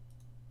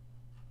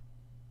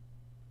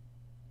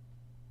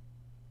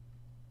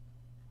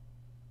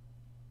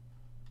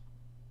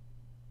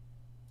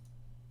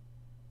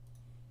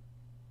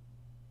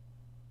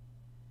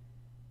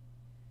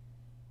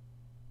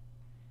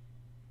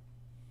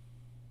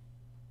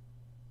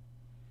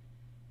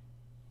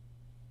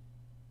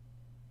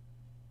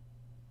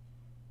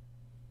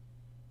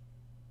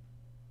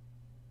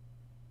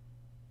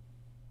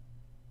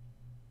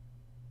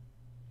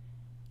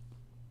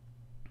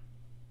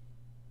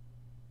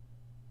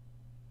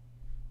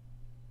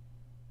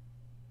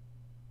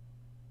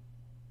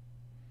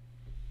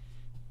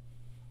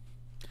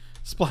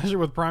 Splash it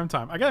with prime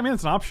time. I mean,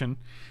 it's an option.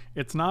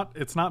 It's not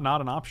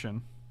an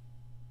option.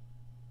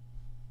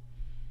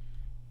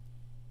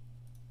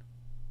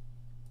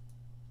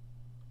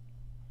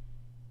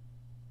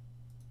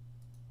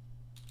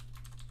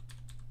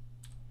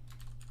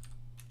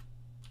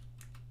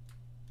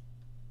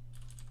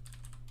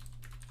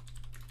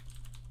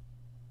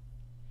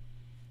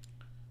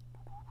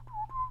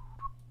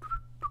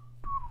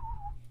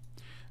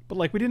 But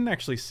like, we didn't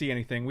actually see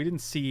anything. We didn't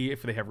see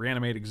if they have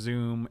reanimate,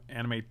 exhume,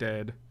 animate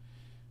dead.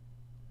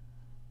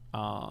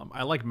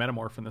 I like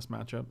Metamorph in this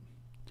matchup.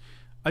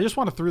 I just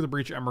want to through the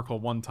breach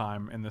Emrakul one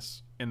time in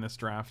this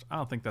draft. I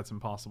don't think that's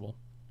impossible.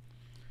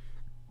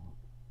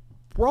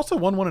 We're also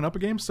 1-1 and up a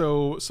game,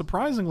 so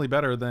surprisingly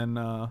better than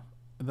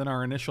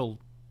our initial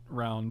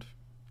round.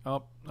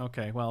 Oh,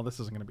 okay. Well, this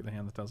isn't going to be the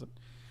hand that does it.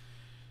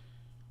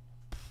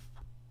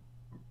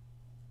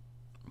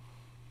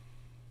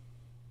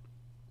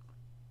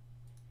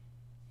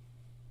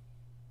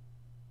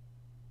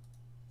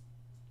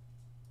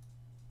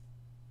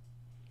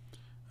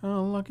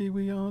 How lucky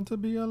we are to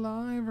be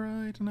alive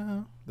right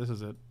now. This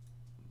is it.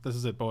 This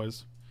is it,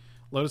 boys.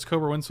 Lotus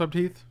Cobra Windswept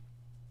Heath.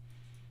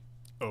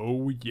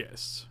 Oh,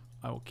 yes.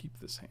 I will keep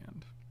this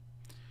hand.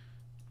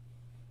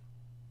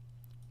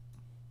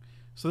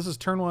 So this is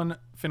turn 1,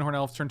 Finhorn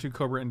Elf, turn 2,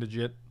 Cobra into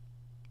Jit.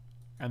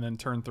 And then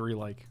turn 3,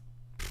 like,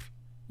 pff,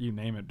 you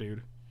name it,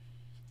 dude.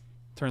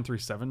 Turn 3,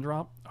 7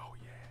 drop. Oh,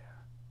 yeah.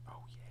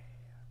 Oh,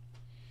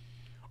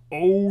 yeah.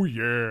 Oh,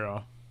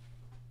 yeah.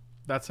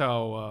 That's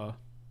how,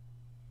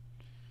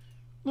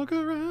 Look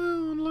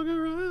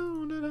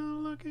around at how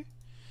lucky.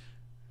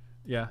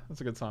 Yeah,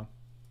 that's a good song.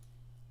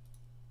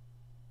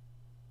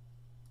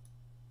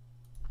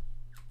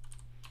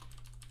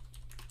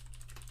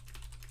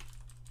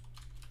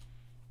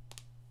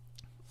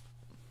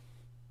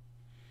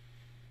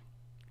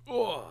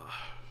 Oh.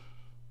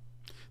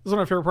 This is one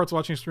of my favorite parts of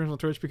watching streams on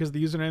Twitch because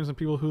the usernames and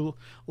people who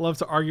love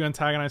to argue and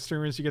antagonize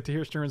streamers, you get to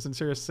hear streamers and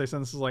serious say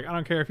sentences like, I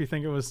don't care if you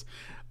think it was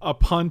a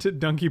punt,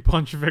 donkey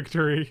punch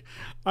victory.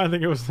 I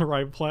think it was the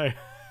right play.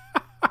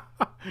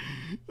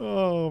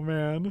 Oh,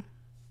 man.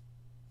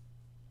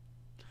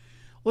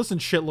 Listen,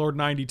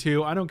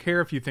 Shitlord92, I don't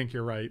care if you think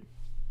you're right.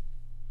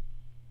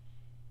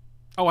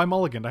 Oh, I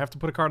mulliganed. I have to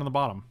put a card on the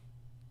bottom.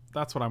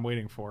 That's what I'm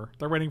waiting for.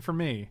 They're waiting for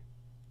me.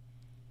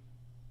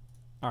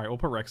 Alright, we'll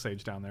put Rex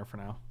Sage down there for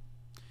now.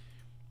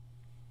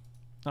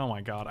 Oh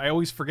my god. I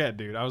always forget,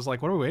 dude. I was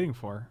like, what are we waiting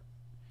for?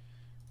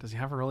 Does he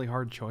have a really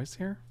hard choice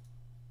here?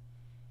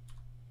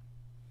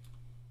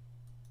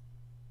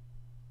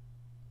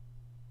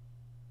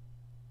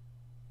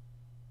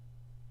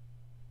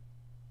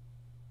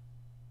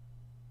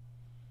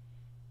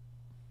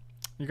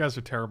 You guys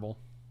are terrible.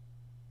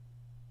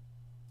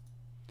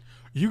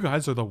 You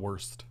guys are the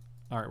worst.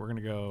 Alright, we're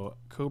gonna go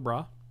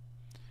Cobra.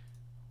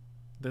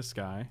 This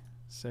guy.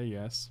 Say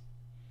yes.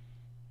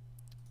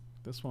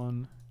 This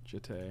one.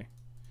 Jete.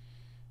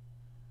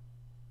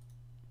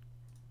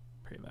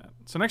 Pay that.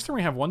 So next turn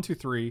we have 1, 2,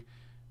 3,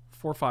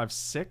 4, 5,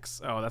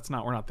 6. Oh, that's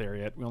not. We're not there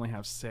yet. We only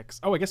have 6.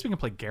 Oh, I guess we can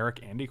play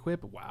Garrick and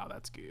equip. Wow,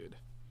 that's good.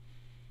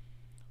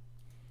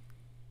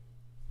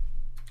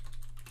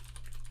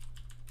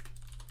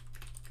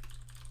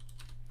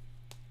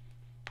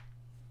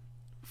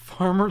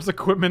 Farmer's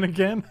equipment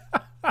again.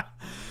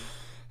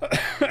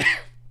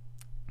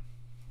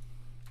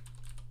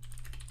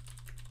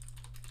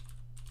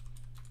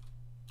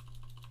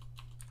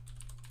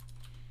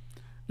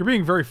 You're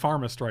being very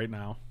farmist right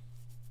now.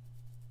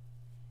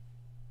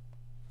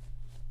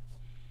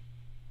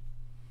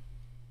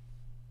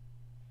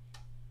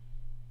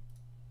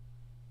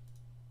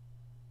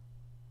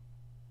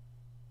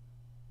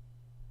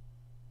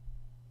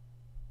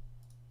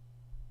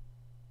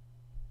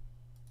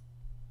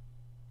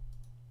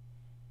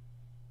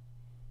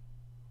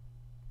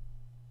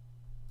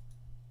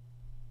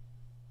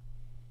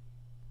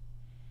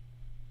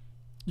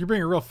 You're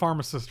being a real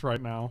pharmacist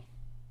right now.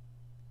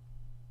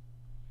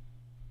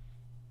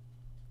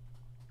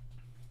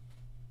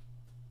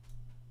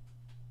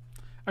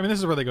 I mean, this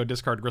is where they go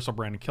discard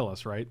Gristlebrand and kill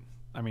us, right?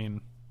 I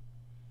mean...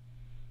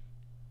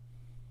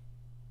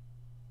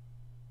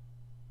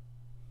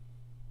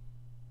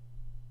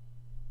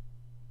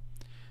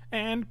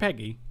 And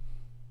Peggy.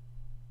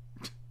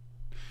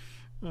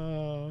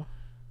 Uh-oh.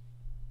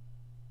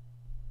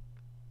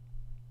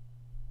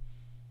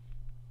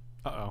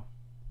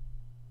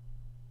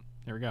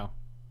 Here we go.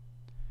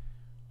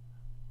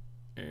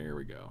 There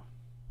we go.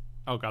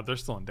 Oh god, they're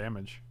still in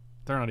damage.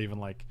 They're not even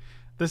like...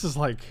 This is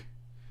like...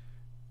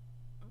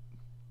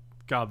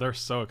 God, they're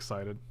so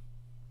excited.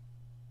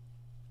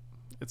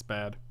 It's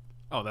bad.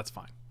 Oh, that's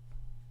fine.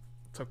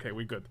 It's okay,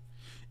 we good.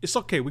 It's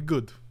okay, we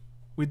good.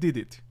 We did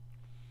it.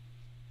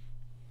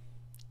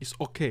 It's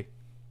okay.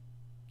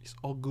 It's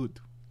all good.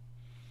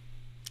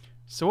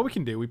 So what we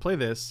can do, we play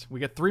this.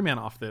 We get 3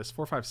 mana off this.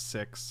 4, 5,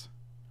 6.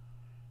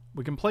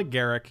 We can play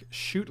Garrick,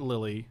 shoot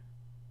Lily.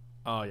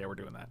 Oh, yeah, we're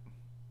doing that.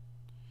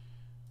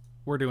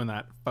 We're doing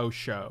that. Faux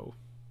show.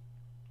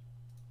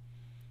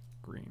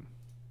 Green.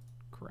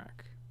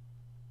 Crack.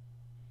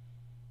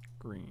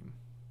 Green.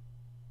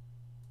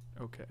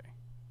 Okay.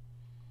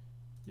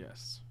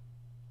 Yes.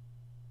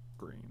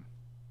 Green.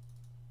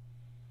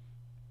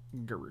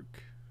 Garuk.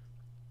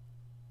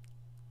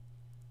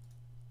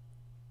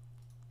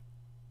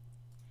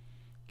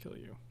 Kill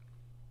you.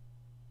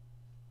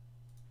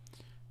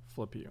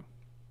 Flip you.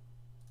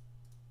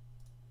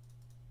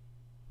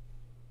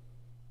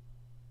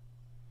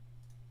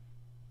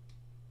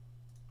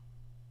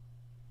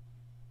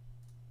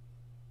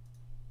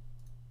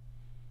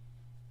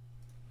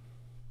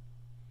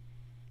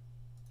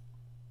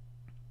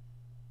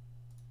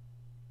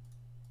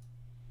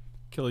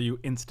 Kill you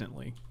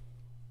instantly.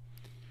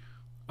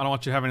 I don't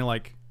want you to have any,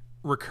 like,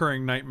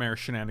 recurring nightmare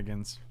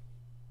shenanigans.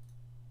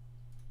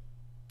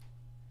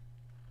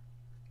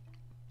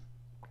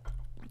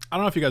 I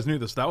don't know if you guys knew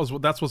this.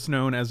 That's what's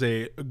known as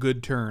a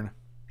good turn.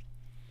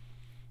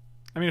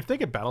 I mean, if they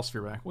get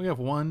Battlesphere back, we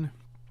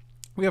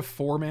have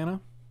 4 mana.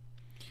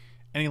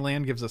 Any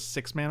land gives us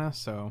 6 mana,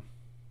 so...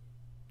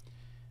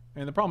 I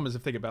mean, the problem is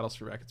if they get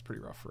Battlesphere back, it's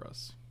pretty rough for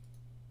us.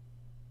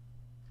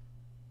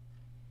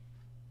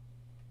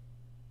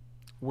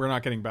 We're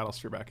not getting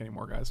Battlesphere back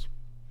anymore, guys.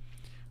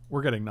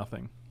 We're getting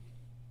nothing.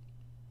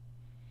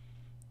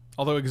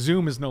 Although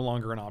Exhume is no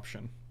longer an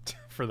option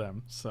for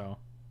them, so...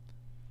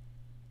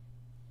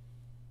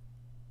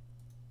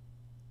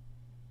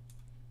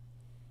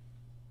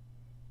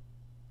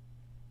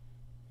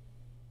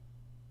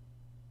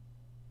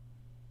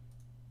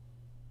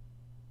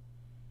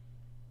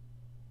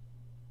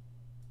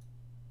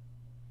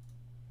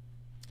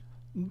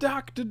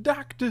 Doctor,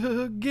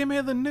 doctor, give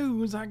me the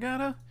news. I got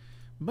a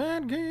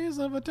bad case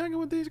of attacking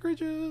with these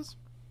creatures.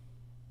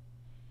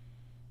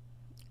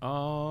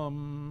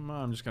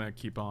 I'm just gonna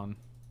keep on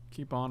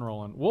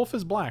rolling. Wolf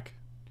is black.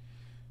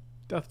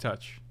 Death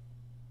touch.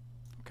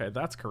 Okay,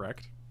 that's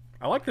correct.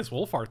 I like this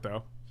wolf art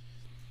though.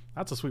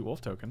 That's a sweet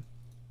wolf token.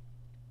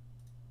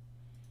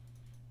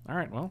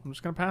 Alright, well, I'm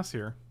just gonna pass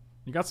here.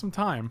 You got some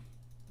time.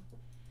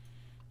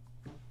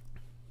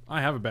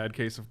 I have a bad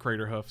case of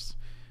crater hoofs.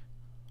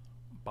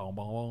 Boom,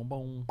 boom,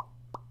 boom.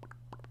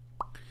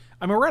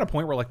 I mean, we're at a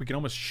point where like we can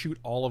almost shoot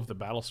all of the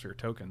Battlesphere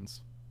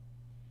tokens.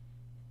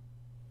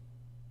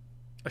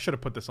 I should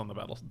have put this on the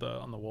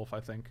on the wolf, I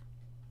think.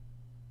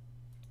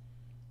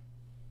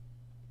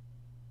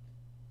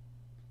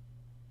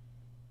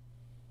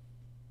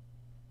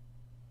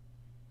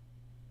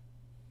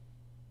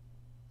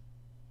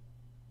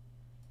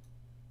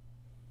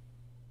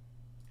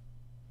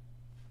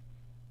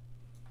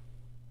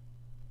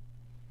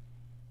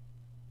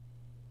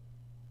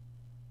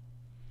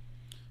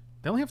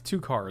 They only have 2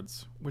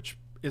 cards, which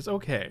is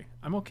okay.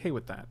 I'm okay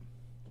with that.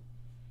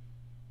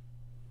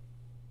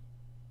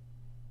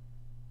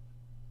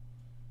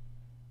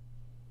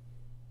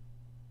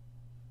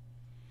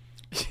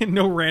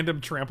 No random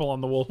trample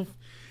on the wolf.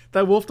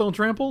 That wolf don't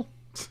trample?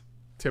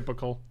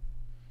 Typical.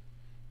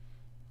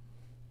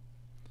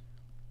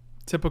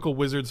 Typical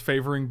wizards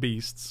favoring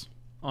beasts.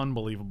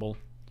 Unbelievable.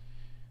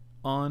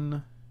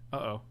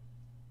 Uh-oh.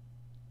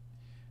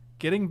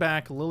 Getting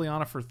back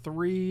Liliana for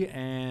 3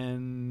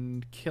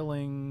 and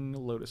killing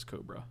Lotus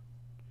Cobra.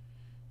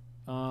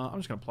 I'm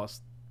just going to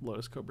plus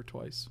Lotus Cobra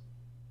twice.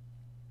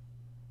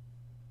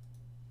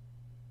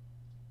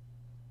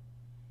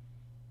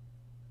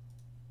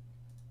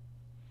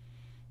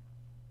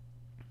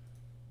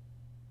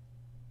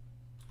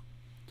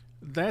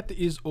 That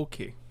is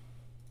okay.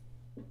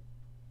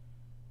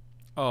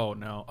 Oh,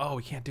 no. Oh,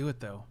 we can't do it,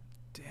 though.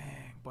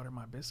 Dang, butter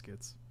my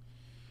biscuits.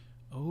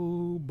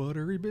 Oh,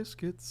 buttery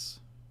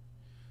biscuits.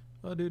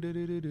 That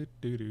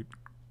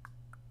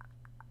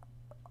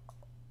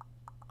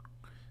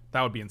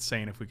would be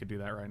insane if we could do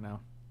that right now.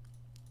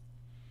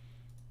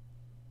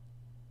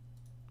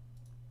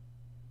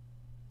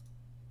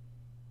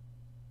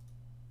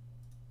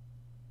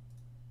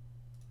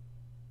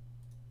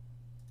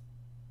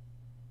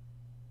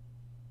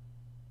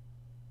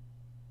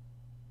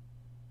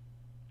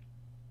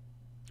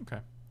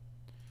 Okay.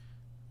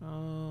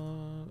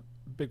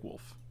 Big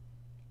wolf.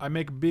 I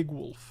make big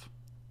wolf.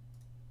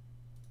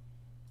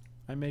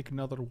 I make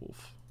another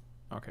wolf.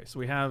 Okay, so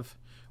we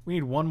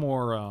need one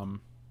more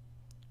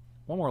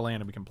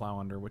land that we can plow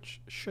under, which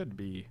should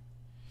be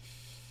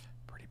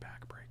pretty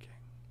backbreaking.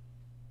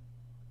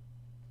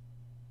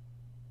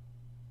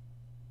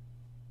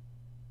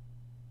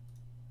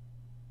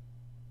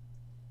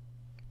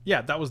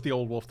 Yeah, that was the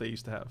old wolf they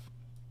used to have.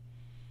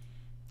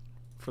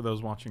 For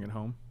those watching at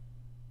home.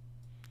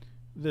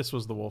 This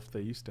was the wolf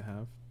they used to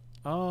have.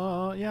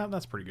 Yeah,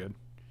 that's pretty good.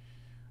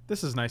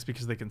 This is nice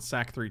because they can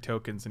sack 3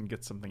 tokens and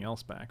get something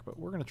else back, but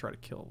we're going to try to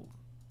kill.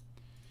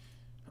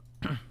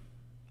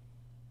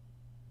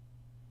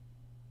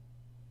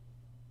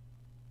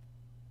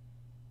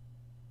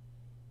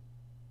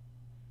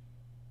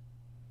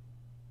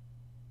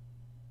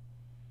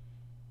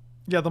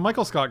 Yeah, the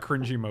Michael Scott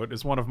cringe emote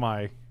is one of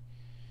my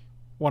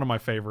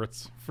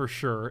favorites for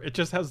sure. It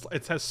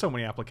has so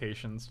many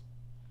applications.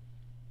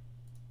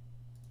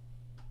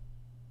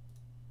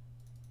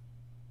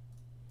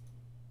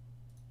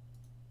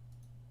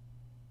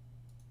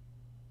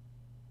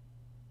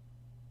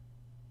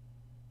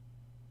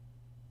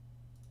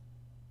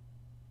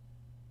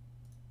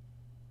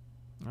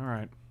 All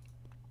right.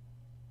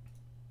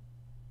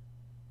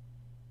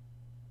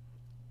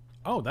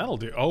 Oh, that'll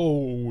do.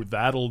 Oh,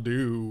 that'll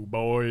do,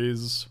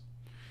 boys.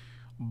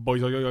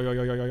 Boys.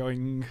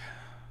 Okay,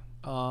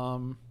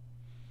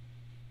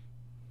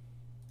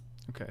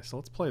 so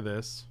let's play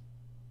this.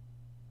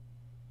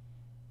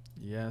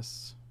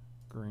 Yes.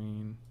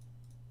 Green.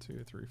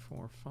 2, 3,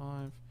 4,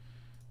 5.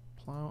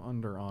 Plow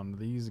under on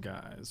these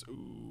guys.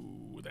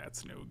 Ooh,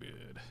 that's no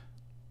good.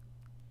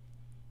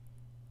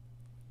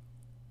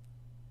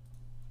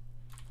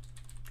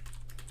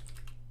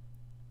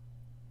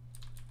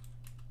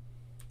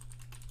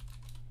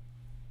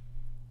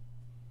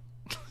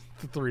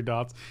 The 3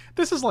 dots.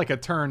 This is like a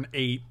turn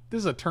 8. This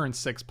is a turn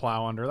 6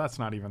 plow under. That's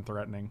not even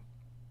threatening.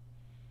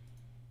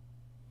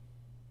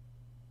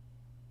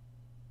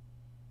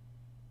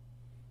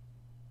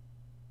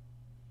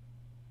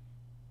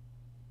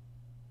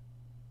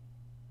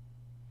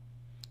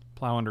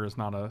 Plow under is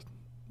not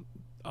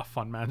a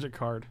fun Magic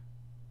card.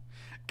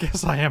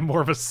 Guess I am more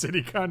of a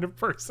city kind of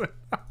person.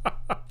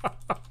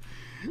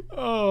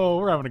 Oh,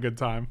 we're having a good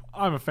time.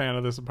 I'm a fan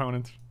of this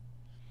opponent.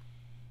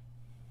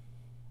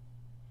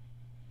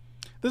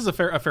 This is a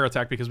fair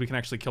attack because we can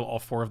actually kill all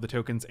 4 of the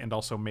tokens and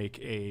also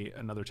make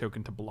another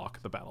token to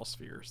block the battle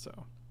sphere.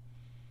 So.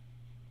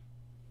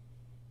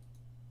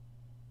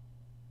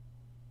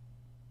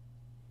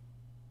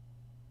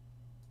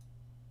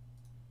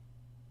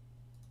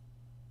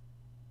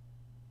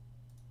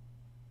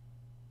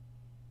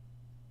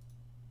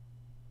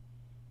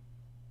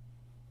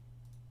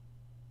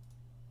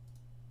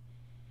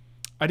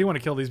 I do want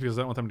to kill these because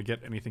I don't want them to get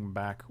anything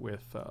back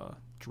with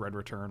Dread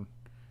Return.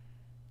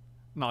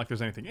 Not like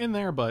there's anything in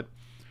there, but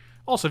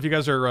also if you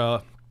guys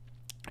are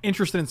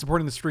interested in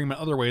supporting the stream in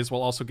other ways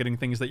while also getting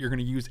things that you're going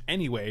to use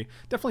anyway,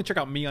 definitely check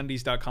out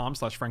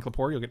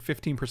meundies.com/FrankLepore. You'll get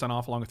 15%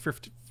 off along with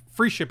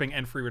free shipping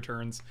and free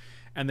returns.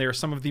 And they are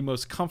some of the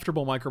most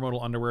comfortable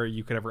micromodal underwear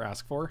you could ever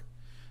ask for.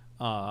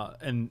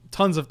 And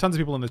tons of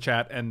people in the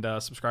chat and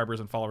subscribers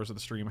and followers of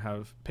the stream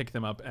have picked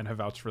them up and have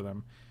vouched for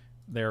them.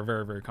 They are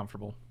very, very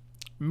comfortable.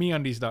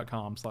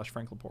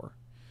 meundies.com/FrankLepore.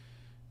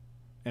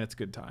 And it's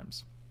good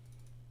times.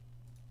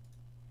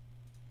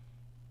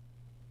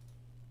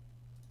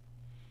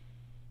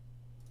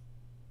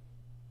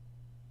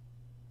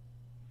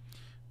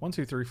 One,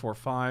 two, three, four,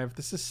 five.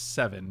 This is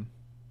 7.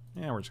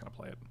 Yeah, we're just gonna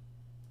play it.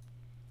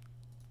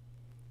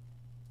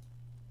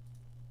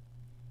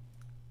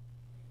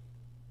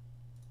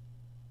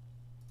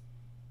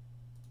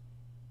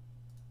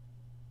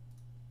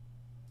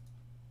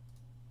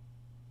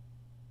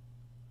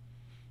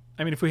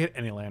 I mean, if we hit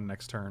any land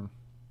next turn,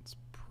 it's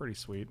pretty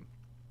sweet.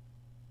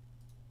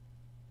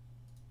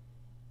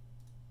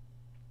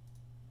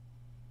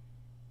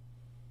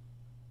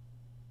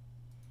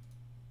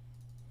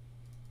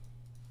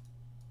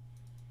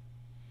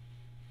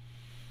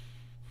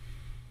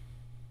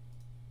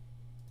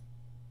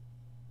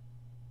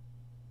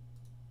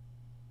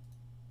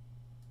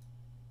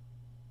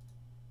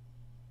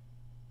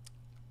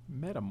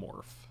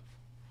 Metamorph.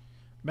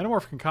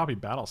 Metamorph can copy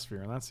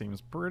Battlesphere, and that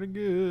seems pretty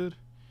good.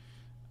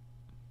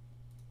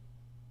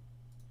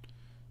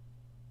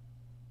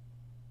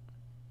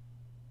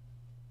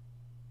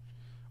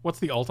 What's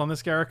the ult on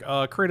this, Garrick?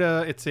 Create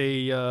a, it's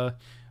a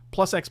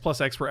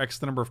 +X+X, where X is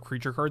the number of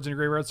creature cards in your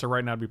graveyard, so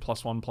right now it'd be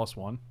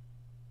 +1/+1.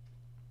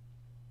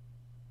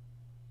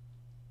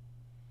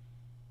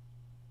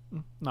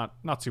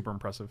 Not super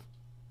impressive.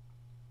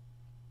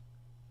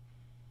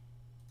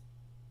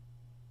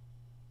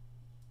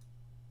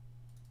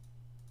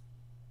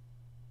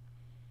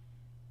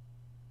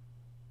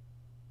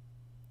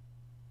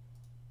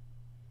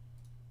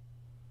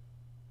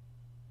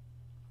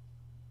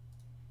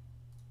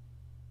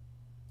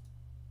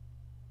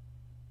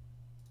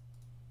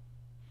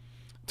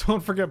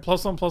 Don't forget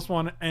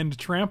 +1/+1 and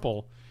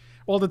trample.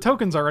 Well, the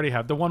tokens already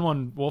have, the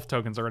 1/1 wolf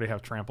tokens already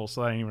have trample,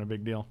 so that ain't even a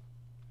big deal.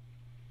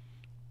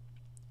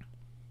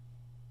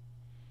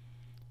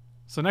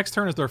 So next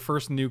turn is their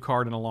first new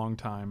card in a long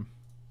time.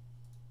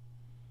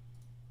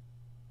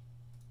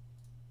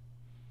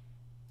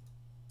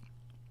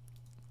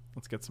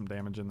 Let's get some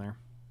damage in there.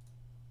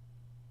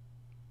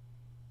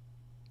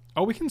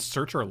 Oh, we can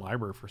search our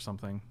library for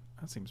something.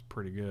 That seems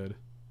pretty good.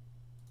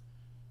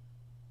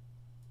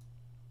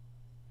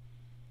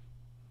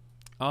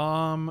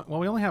 Well,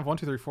 we only have 1,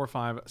 2, 3, 4,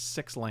 5,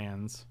 6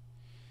 lands.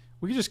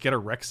 We could just get a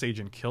Rex Sage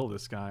and kill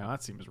this guy. Oh,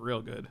 that seems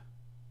real good.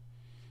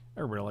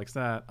 Everybody likes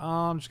that.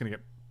 I'm just gonna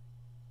get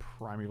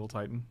Primeval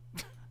Titan.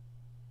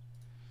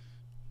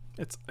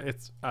 It's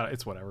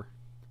whatever.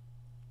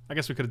 I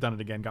guess we could have done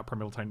it again. Got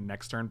Primeval Titan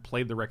next turn.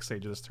 Played the Rex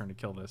Sage this turn to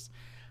kill this.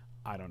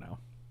 I don't know.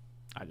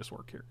 I just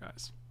work here,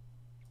 guys.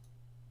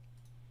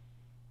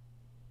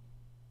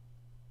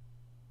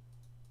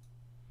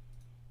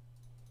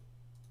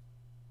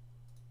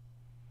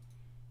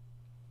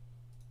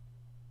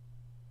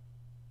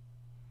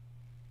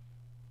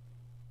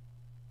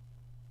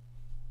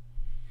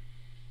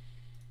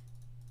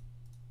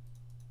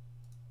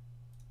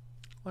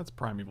 Let's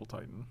Primeval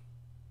Titan.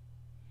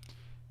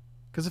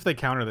 Because if they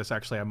counter this,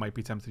 actually, I might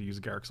be tempted to use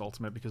Garrick's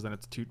ultimate, because then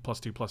it's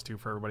 +2/+2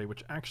 for everybody,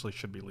 which actually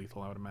should be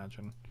lethal, I would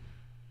imagine.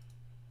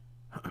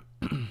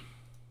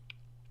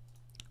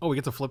 Oh, we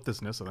get to flip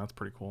this Nissa. That's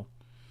pretty cool.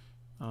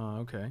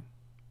 Okay. I'm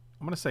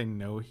going to say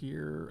no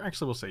here.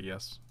 Actually, we'll say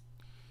yes.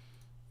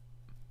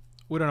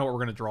 We don't know what we're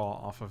going to draw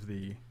off of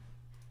the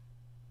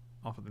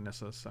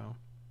Nissa, so...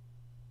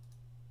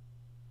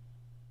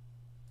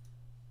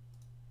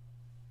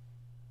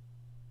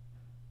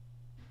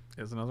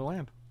 Is another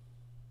land.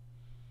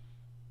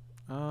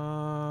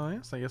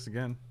 Yes, I guess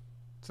again.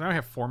 So now I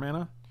have 4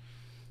 mana.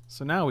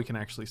 So now we can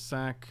actually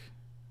sack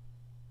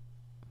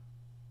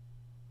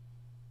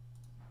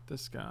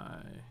this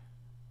guy.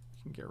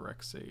 You can get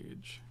Rex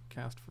Sage,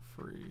 cast for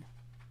free.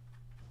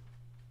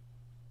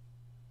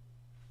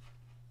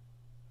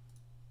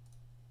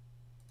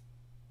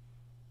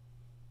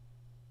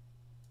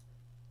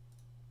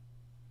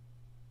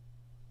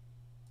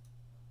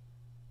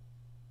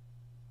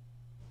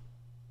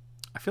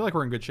 I feel like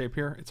we're in good shape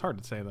here. It's hard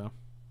to say, though.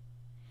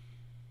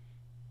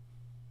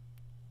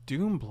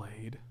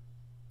 Doomblade.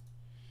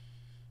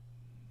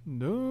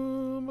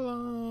 Doomblade.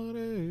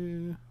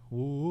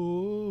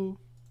 Whoa.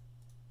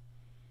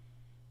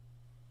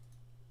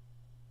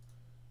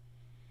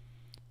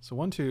 So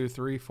 1, 2,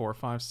 3, 4,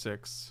 5,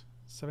 6,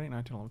 7, 8,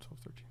 9, 10, 11, 12,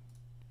 13.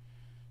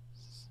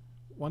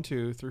 1,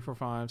 2, 3, 4,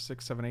 5,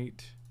 6, 7,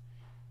 8,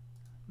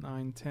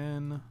 9,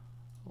 10,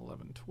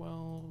 11,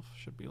 12.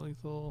 Should be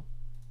lethal.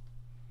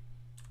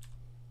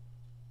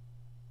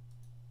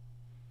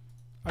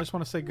 I just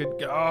want to say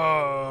good...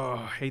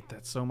 Oh, I hate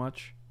that so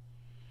much.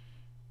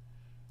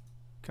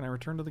 Can I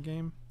return to the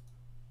game?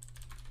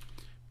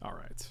 All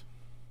right.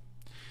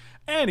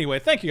 Anyway,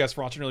 thank you guys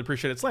for watching. Really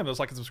appreciate it. Slam those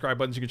like and subscribe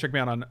buttons. You can check me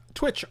out on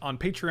Twitch, on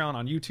Patreon,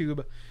 on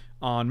YouTube,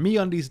 on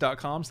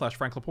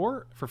meundies.com/Frank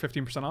Lepore for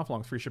 15% off,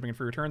 along with free shipping and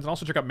free returns. And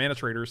also check out Mana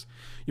Traders.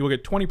 You will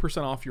get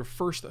 20% off your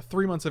first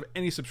 3 months of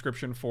any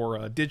subscription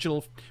for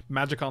digital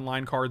Magic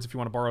Online cards if you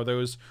want to borrow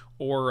those,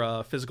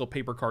 or physical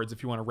paper cards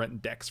if you want to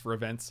rent decks for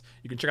events.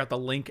 You can check out the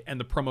link and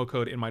the promo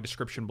code in my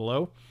description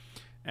below.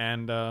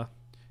 And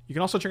you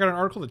can also check out an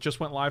article that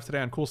just went live today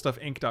on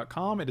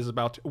CoolStuffInc.com. It is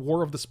about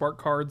War of the Spark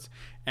cards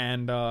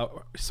and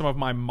some of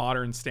my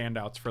modern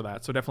standouts for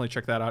that. So definitely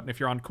check that out. And if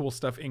you're on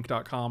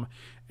CoolStuffInc.com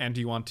and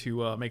you want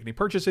to make any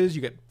purchases,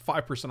 you get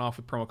 5% off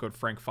with promo code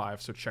Frank5.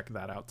 So check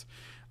that out.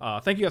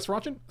 Thank you guys for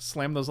watching.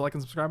 Slam those like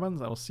and subscribe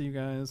buttons. I will see you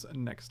guys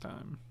next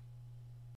time.